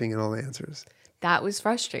 And for typing in all the answers. That was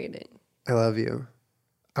frustrating. I love you.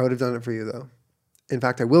 I would have done it for you though. In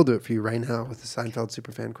fact, I will do it for you right now with the Seinfeld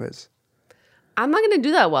Superfan quiz. I'm not going to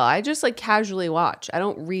do that well. I just casually watch. I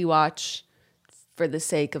don't rewatch for the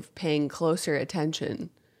sake of paying closer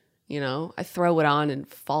attention. I throw it on and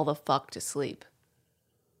fall the fuck to sleep.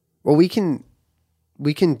 Well, we can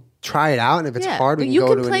try it out, and if it's hard, we can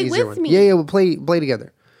go to an easier one. Me. Yeah, we'll play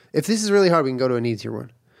together. If this is really hard, we can go to an easier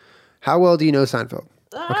one. How well do you know Seinfeld?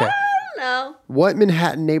 Okay. I don't know. What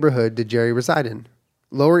Manhattan neighborhood did Jerry reside in?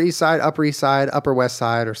 Lower East Side, Upper East Side, Upper West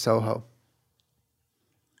Side, or Soho?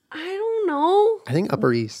 I don't know. I think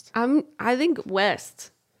Upper East. I think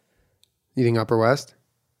West. You think Upper West?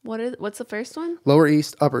 What's the first one? Lower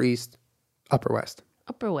East, Upper West. Upper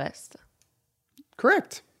West.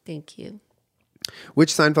 Correct. Thank you.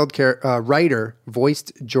 Which Seinfeld writer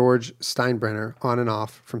voiced George Steinbrenner on and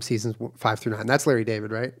off from seasons 5 through 9? That's Larry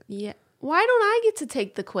David, right? Yeah. Why don't I get to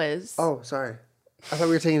take the quiz? Oh, sorry. I thought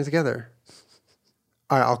we were taking it together.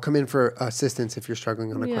 All right, I'll come in for assistance if you're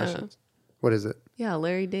struggling on the questions. What is it? Yeah,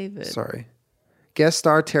 Larry David. Sorry. Guest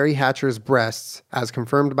star Terry Hatcher's breasts, as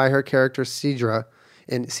confirmed by her character Cedra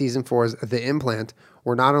in season 4's The Implant,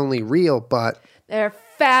 were not only real, but... They're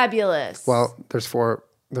fabulous. Well, there's four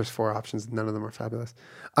options. None of them are fabulous.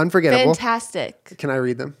 Unforgettable. Fantastic. Can I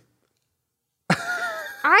read them?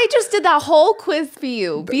 I just did that whole quiz for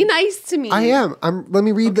you. Be nice to me. I am. Let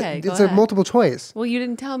me read it's a multiple choice. Well, you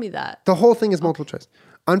didn't tell me that. The whole thing is multiple choice.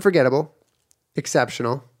 Unforgettable,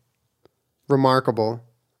 exceptional, remarkable,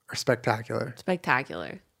 or spectacular.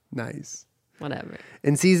 Spectacular. Nice. Whatever.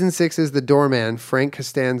 In season 6's The Doorman, Frank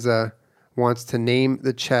Costanza wants to name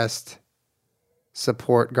the chest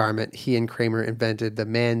support garment he and Kramer invented the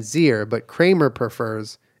Manzier, but Kramer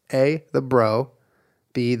prefers A, the bro,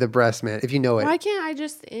 B, the breast man. If you know it, Why can't I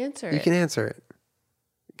just answer you it? can answer it.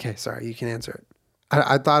 Okay, sorry, you can answer it.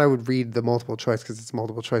 I thought I would read the multiple choice because it's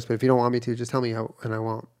multiple choice, but if you don't want me to, just tell me and I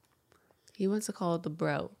won't. He wants to call it the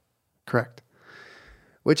bro. Correct.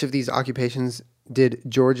 Which of these occupations did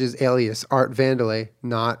George's alias Art Vandelay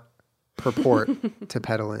not purport to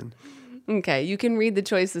peddle in? Okay, you can read the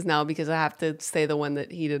choices now because I have to say the one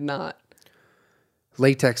that he did not.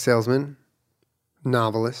 Latex salesman,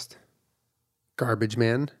 novelist, garbage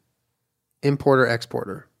man, importer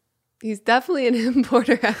exporter. He's definitely an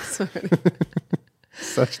importer exporter.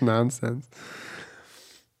 Such nonsense.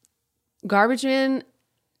 Garbage man,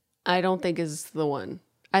 I don't think is the one.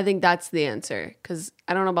 I think that's the answer because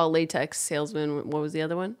I don't know about latex salesman. What was the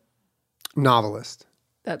other one? Novelist.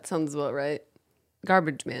 That sounds about right.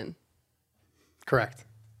 Garbage man. Correct.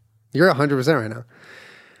 You're 100% right now.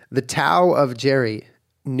 The Tao of Jerry,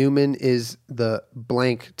 Newman is the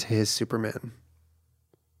blank to his Superman.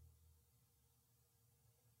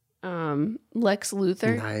 Lex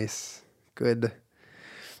Luthor. Nice. Good.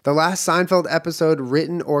 The last Seinfeld episode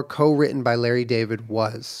written or co-written by Larry David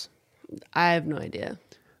was I have no idea.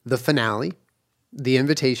 the finale, the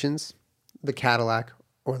invitations, the Cadillac,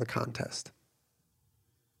 or the contest.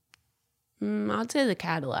 I'd say the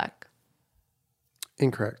Cadillac.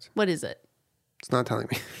 Incorrect. What is it? It's not telling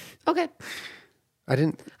me. Okay. I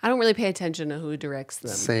didn't. I don't really pay attention to who directs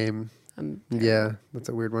them. Same. Yeah, that's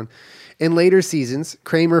a weird one. In later seasons,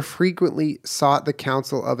 Kramer frequently sought the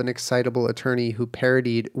counsel of an excitable attorney who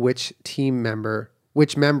parodied which member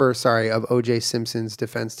of O.J. Simpson's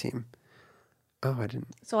defense team. Oh, I didn't.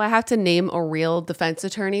 So I have to name a real defense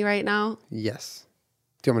attorney right now? Yes.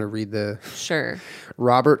 Do you want me to read the Sure.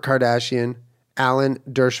 Robert Kardashian, Alan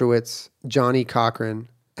Dershowitz, Johnny Cochran,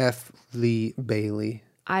 F. Lee Bailey?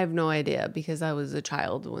 I have no idea because I was a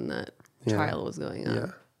child when that trial was going on.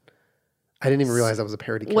 Yeah. I didn't even realize that was a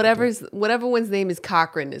parody character. Whatever one's name is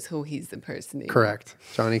Cochran is who he's impersonating. Correct.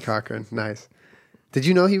 Johnny Cochran. Nice. Did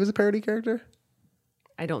you know he was a parody character?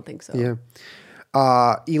 I don't think so. Yeah.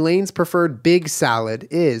 Elaine's preferred big salad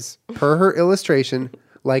is, per her illustration,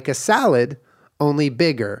 like a salad, only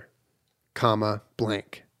bigger, comma,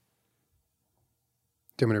 blank.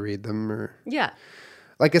 Do you want me to read them? Or? Yeah.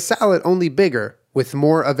 Like a salad, only bigger, with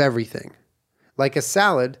more of everything. Like a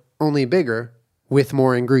salad, only bigger, with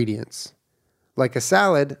more ingredients. Like a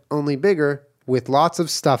salad, only bigger, with lots of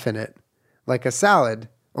stuff in it. Like a salad,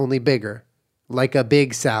 only bigger. Like a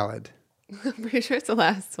big salad. I'm pretty sure it's the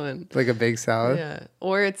last one. Like a big salad? Yeah.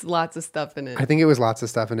 Or it's lots of stuff in it. I think it was lots of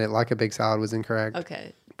stuff in it. Like a big salad was incorrect.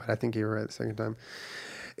 Okay. But I think you were right the second time.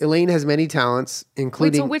 Elaine has many talents, Wait,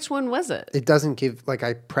 including... so which one was it? It doesn't give... Like,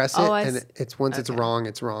 I press it, and it's once it's wrong,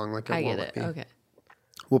 it's wrong. Like, I won't get it. let me. Okay.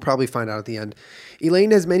 We'll probably find out at the end.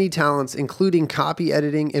 Elaine has many talents, including copy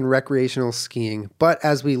editing and recreational skiing. But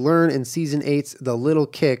as we learn in Season 8's The Little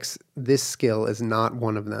Kicks, this skill is not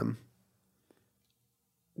one of them.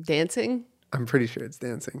 Dancing? I'm pretty sure it's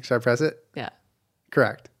dancing. Should I press it? Yeah.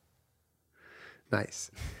 Correct. Nice.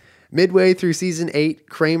 Midway through Season 8,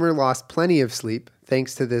 Kramer lost plenty of sleep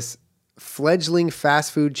thanks to this fledgling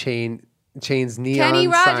fast food chain's neon Kenny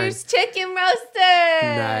sign. Rogers Chicken Roaster.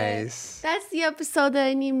 Nice. That's the episode that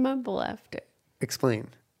I need Marble after. Explain.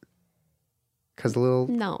 Because the little...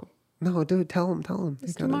 No. No, dude, tell him.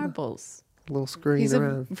 Mr. Marbles. Little scurrying He's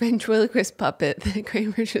around. a ventriloquist puppet that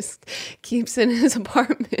Kramer just keeps in his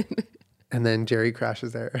apartment. And then Jerry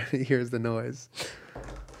crashes there. He hears the noise.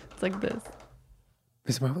 It's like this.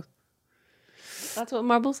 Mr. Marbles? That's what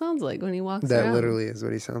Marble sounds like when he walks That around. literally is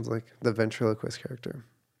what he sounds like. The ventriloquist character.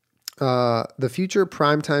 The future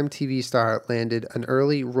primetime TV star landed an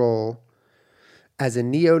early role as a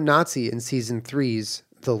neo-Nazi in Season 3's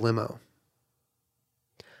The Limo.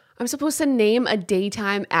 I'm supposed to name a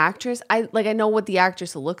daytime actress. I know what the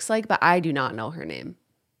actress looks like, but I do not know her name.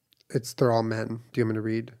 They're all men. Do you want me to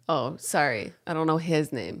read? Oh, sorry. I don't know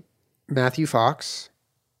his name. Matthew Fox,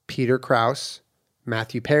 Peter Krause,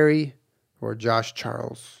 Matthew Perry, or Josh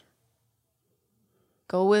Charles.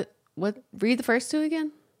 Go with what? Read the first two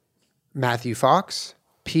again. Matthew Fox,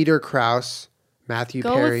 Peter Krause, Matthew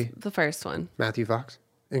Go Perry. with the first one. Matthew Fox?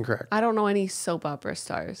 Incorrect. I don't know any soap opera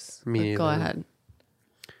stars. Me But go neither. ahead.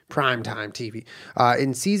 Primetime TV.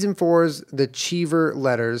 In Season 4's The Cheever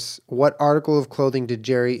Letters, what article of clothing did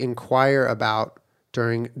Jerry inquire about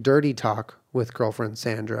during Dirty Talk with girlfriend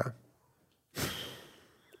Sandra?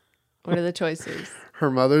 What are the choices?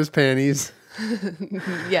 Her mother's panties.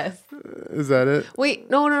 Yes. Is that it? Wait,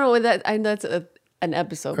 no. That's an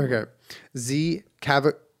episode. Okay. Z.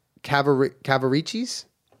 Cavaricci's,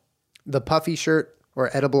 the puffy shirt,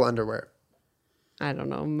 or edible underwear? I don't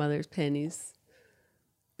know. Mother's panties.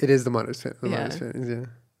 It is the Mother's Yeah. panties, yeah.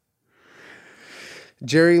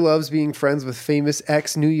 Jerry loves being friends with famous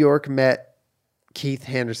ex-New York Met Keith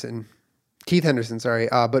Henderson,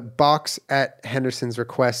 but balks at Henderson's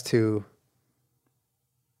request to...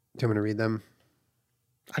 Do you want me to read them?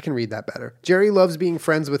 I can read that better. Jerry loves being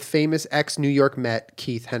friends with famous ex-New York Met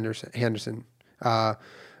Keith Henderson.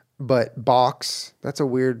 But balks, that's a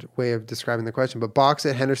weird way of describing the question, but balks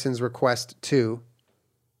at Henderson's request to...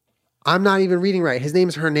 I'm not even reading right. His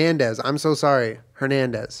name's Hernandez. I'm so sorry.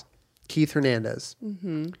 Hernandez. Keith Hernandez.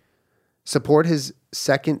 Mm-hmm. Support his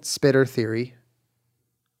second spitter theory.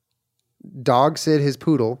 Dog sit his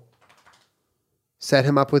poodle. Set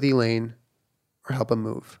him up with Elaine. Or help him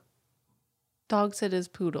move. Dog sit his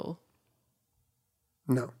poodle.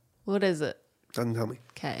 No. What is it? Doesn't tell me.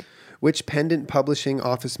 Okay. Which pendant publishing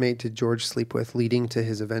office mate did George sleep with, leading to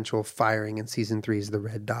his eventual firing in season 3's The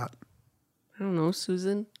Red Dot? I don't know.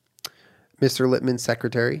 Susan? Mr. Lippman's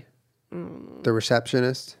secretary, the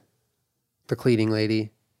receptionist, the cleaning lady,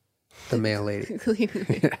 the mail lady.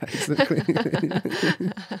 Yeah, it's the cleaning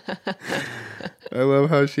lady. I love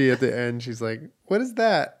how she, at the end, she's like, what is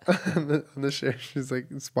that? on the shirt, she's like,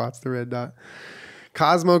 spots the red dot.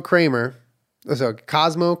 Cosmo Kramer,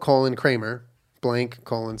 Cosmo : Kramer, blank :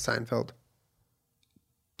 Seinfeld.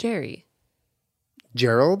 Jerry.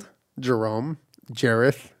 Gerald, Jerome,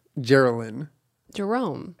 Jareth, Geraldine.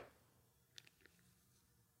 Jerome.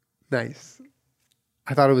 Nice.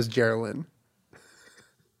 I thought it was Geraldine.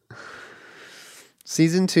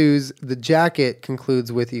 Season 2's The Jacket concludes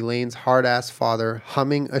with Elaine's hard-ass father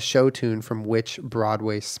humming a show tune from which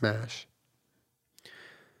Broadway smash?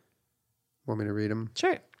 Want me to read them?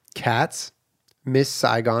 Sure. Cats, Miss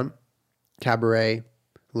Saigon, Cabaret,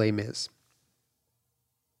 Les Mis.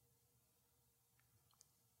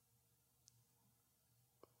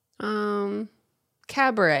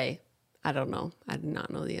 Cabaret. I don't know. I did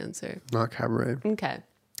not know the answer. Not Cabaret. Okay.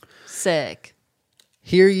 Sick.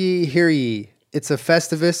 Hear ye, hear ye. It's a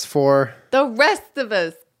Festivus for... The rest of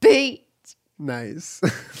us, Pete. Nice.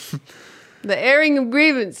 The airing of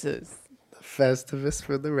grievances. Festivus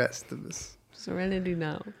for the rest of us. Serenity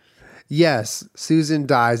now. Yes, Susan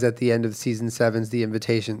dies at the end of season 7's The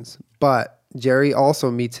Invitations, but Jerry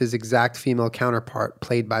also meets his exact female counterpart,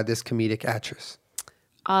 played by this comedic actress.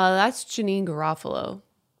 That's Janine Garofalo.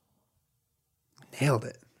 Nailed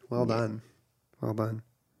it. Well done. Well done.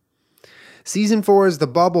 Season 4's The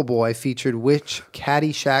Bubble Boy featured which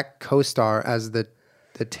Caddyshack co-star as the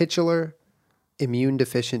titular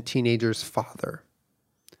immune-deficient teenager's father?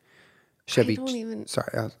 Chevy. don't even...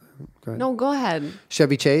 Sorry. Go ahead. No, go ahead.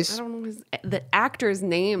 Chevy I Chase. don't know the actor's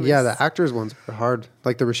name. Yeah, the actors ones are hard.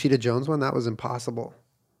 Like the Rashida Jones one, that was impossible.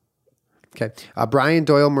 Okay. Brian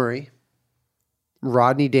Doyle Murray,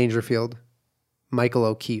 Rodney Dangerfield, Michael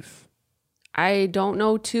O'Keefe. I don't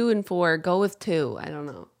know 2 and 4. Go with 2. I don't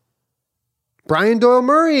know. Brian Doyle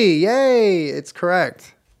Murray. Yay. It's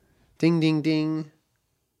correct. Ding, ding, ding.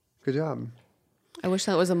 Good job. I wish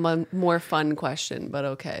that was a more fun question, but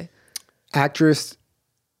okay. Actress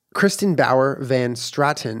Kristen Bauer Van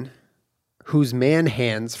Straten, whose man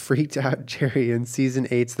hands freaked out Jerry in season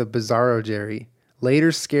 8's The Bizarro Jerry,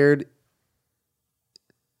 later scared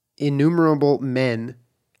innumerable men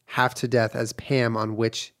half to death as Pam on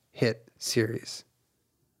which hit series?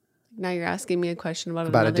 Now you're asking me a question about a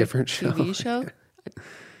another different TV show? You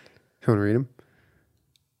want to read them?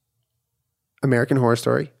 American Horror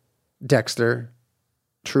Story, Dexter,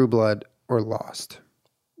 True Blood, or Lost?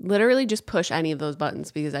 Literally just push any of those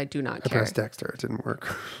buttons because I do not I care. pressed Dexter. It didn't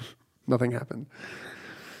work. Nothing happened.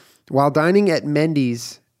 While dining at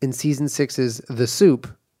Mendy's in season 6's The Soup,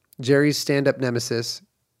 Jerry's stand-up nemesis,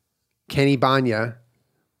 Kenny Banya,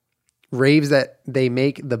 raves that they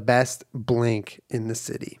make the best blank in the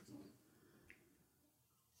city.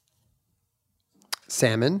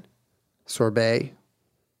 Salmon, sorbet,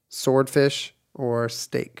 swordfish, or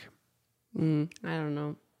steak? I don't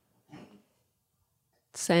know.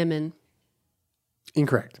 Salmon.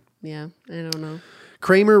 Incorrect. Yeah, I don't know.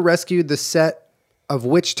 Kramer rescued the set of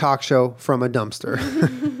which talk show from a dumpster?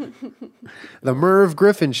 The Merv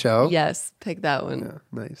Griffin Show. Yes, pick that one. Yeah,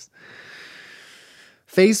 nice.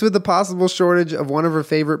 Faced with the possible shortage of one of her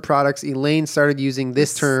favorite products, Elaine started using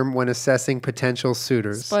this term when assessing potential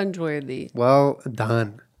suitors. Spongeworthy. Well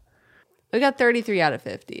done. We got 33 out of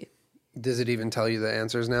 50. Does it even tell you the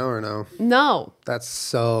answers now or no? No. That's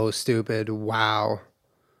so stupid. Wow.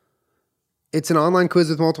 It's an online quiz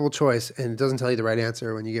with multiple choice, and it doesn't tell you the right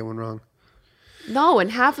answer when you get one wrong. No,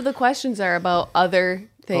 and half of the questions are about other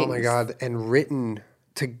things. Oh my God. And written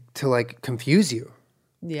to like confuse you.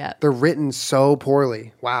 Yeah. They're written so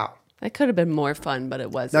poorly. Wow. That could have been more fun, but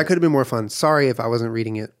it wasn't. That could have been more fun. Sorry if I wasn't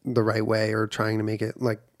reading it the right way or trying to make it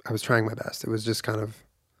like I was trying my best. It was just kind of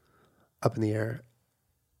up in the air.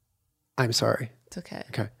 I'm sorry. It's okay.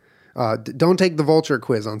 Okay. Don't take the vulture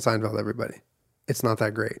quiz on Seinfeld, everybody. It's not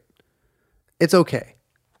that great. It's okay.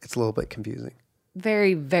 It's a little bit confusing.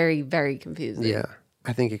 Very, very, very confusing. Yeah.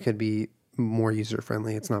 I think it could be more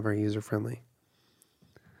user-friendly. It's not very user-friendly.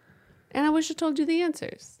 And I wish I told you the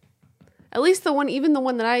answers. At least even the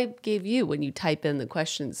one that I gave you, when you type in the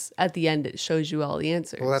questions at the end, it shows you all the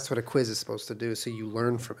answers. Well, that's what a quiz is supposed to do, so you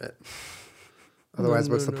learn from it. Otherwise,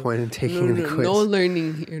 what's the point in taking the quiz? No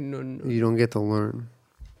learning here. No. You don't get to learn.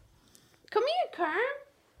 Come here, Carm.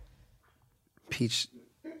 Peach,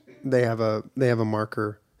 they have a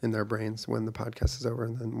marker in their brains when the podcast is over,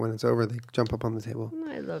 and then when it's over, they jump up on the table.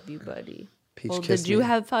 I love you, buddy. Peach Well, kissed did you me.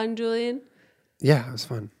 have fun, Julian, Yeah, it was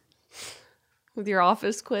fun. with your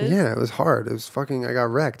office quiz? Yeah, it was hard. It was fucking. I got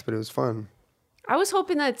wrecked, but it was fun. I was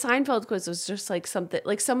hoping that Seinfeld quiz was just like something,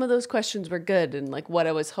 like some of those questions were good and like what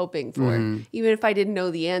I was hoping for, even if I didn't know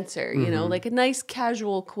the answer, you know, like a nice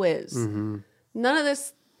casual quiz. None of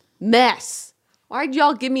this mess. Why'd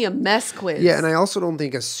y'all give me a mess quiz? Yeah, and I also don't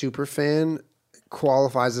think a super fan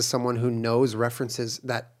qualifies as someone who knows references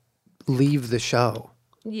that leave the show.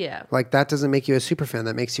 Yeah. Like that doesn't make you a super fan.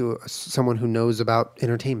 That makes you someone who knows about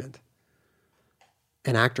entertainment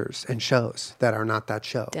and actors and shows that are not that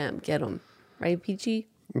show. Damn, get them. Right, Peachy?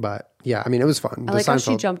 But yeah, I mean, it was fun. I like how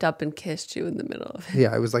she jumped up and kissed you in the middle of it.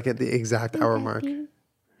 Yeah, it was like at the exact hour mark.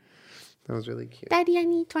 That was really cute. Daddy, I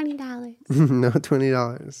need $20. No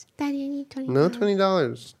 $20. Daddy, I need $20. No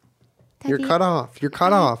 $20. You're Daddy, cut off. You're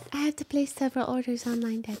cut off. I have to place several orders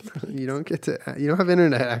online, Daddy. Please. You don't get to. You don't have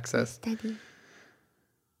internet access. Daddy.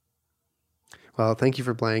 Well, thank you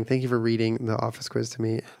for playing. Thank you for reading the office quiz to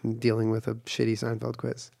me and dealing with a shitty Seinfeld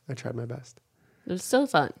quiz. I tried my best. It was so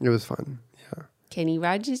fun. It was fun. Yeah. Kenny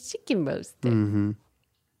Rogers chicken roast. Mm-hmm.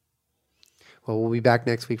 Well, we'll be back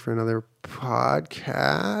next week for another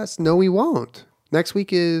podcast. No, we won't. Next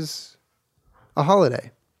week is a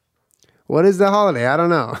holiday. What is the holiday? I don't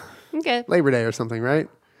know. Okay. Labor Day or something, right?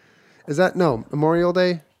 Is that no Memorial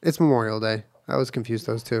Day? It's Memorial Day. I always confuse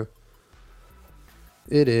those two.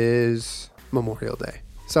 It is Memorial Day.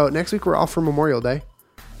 So next week we're off for Memorial Day.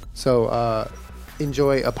 So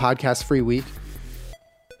enjoy a podcast-free week.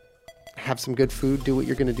 Have some good food. Do what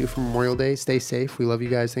you're going to do for Memorial Day. Stay safe. We love you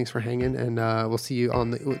guys. Thanks for hanging. And we'll see you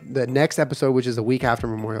on the next episode, which is a week after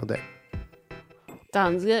Memorial Day.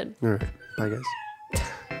 Sounds good. All right. Bye, guys.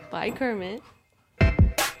 Bye, Kermit.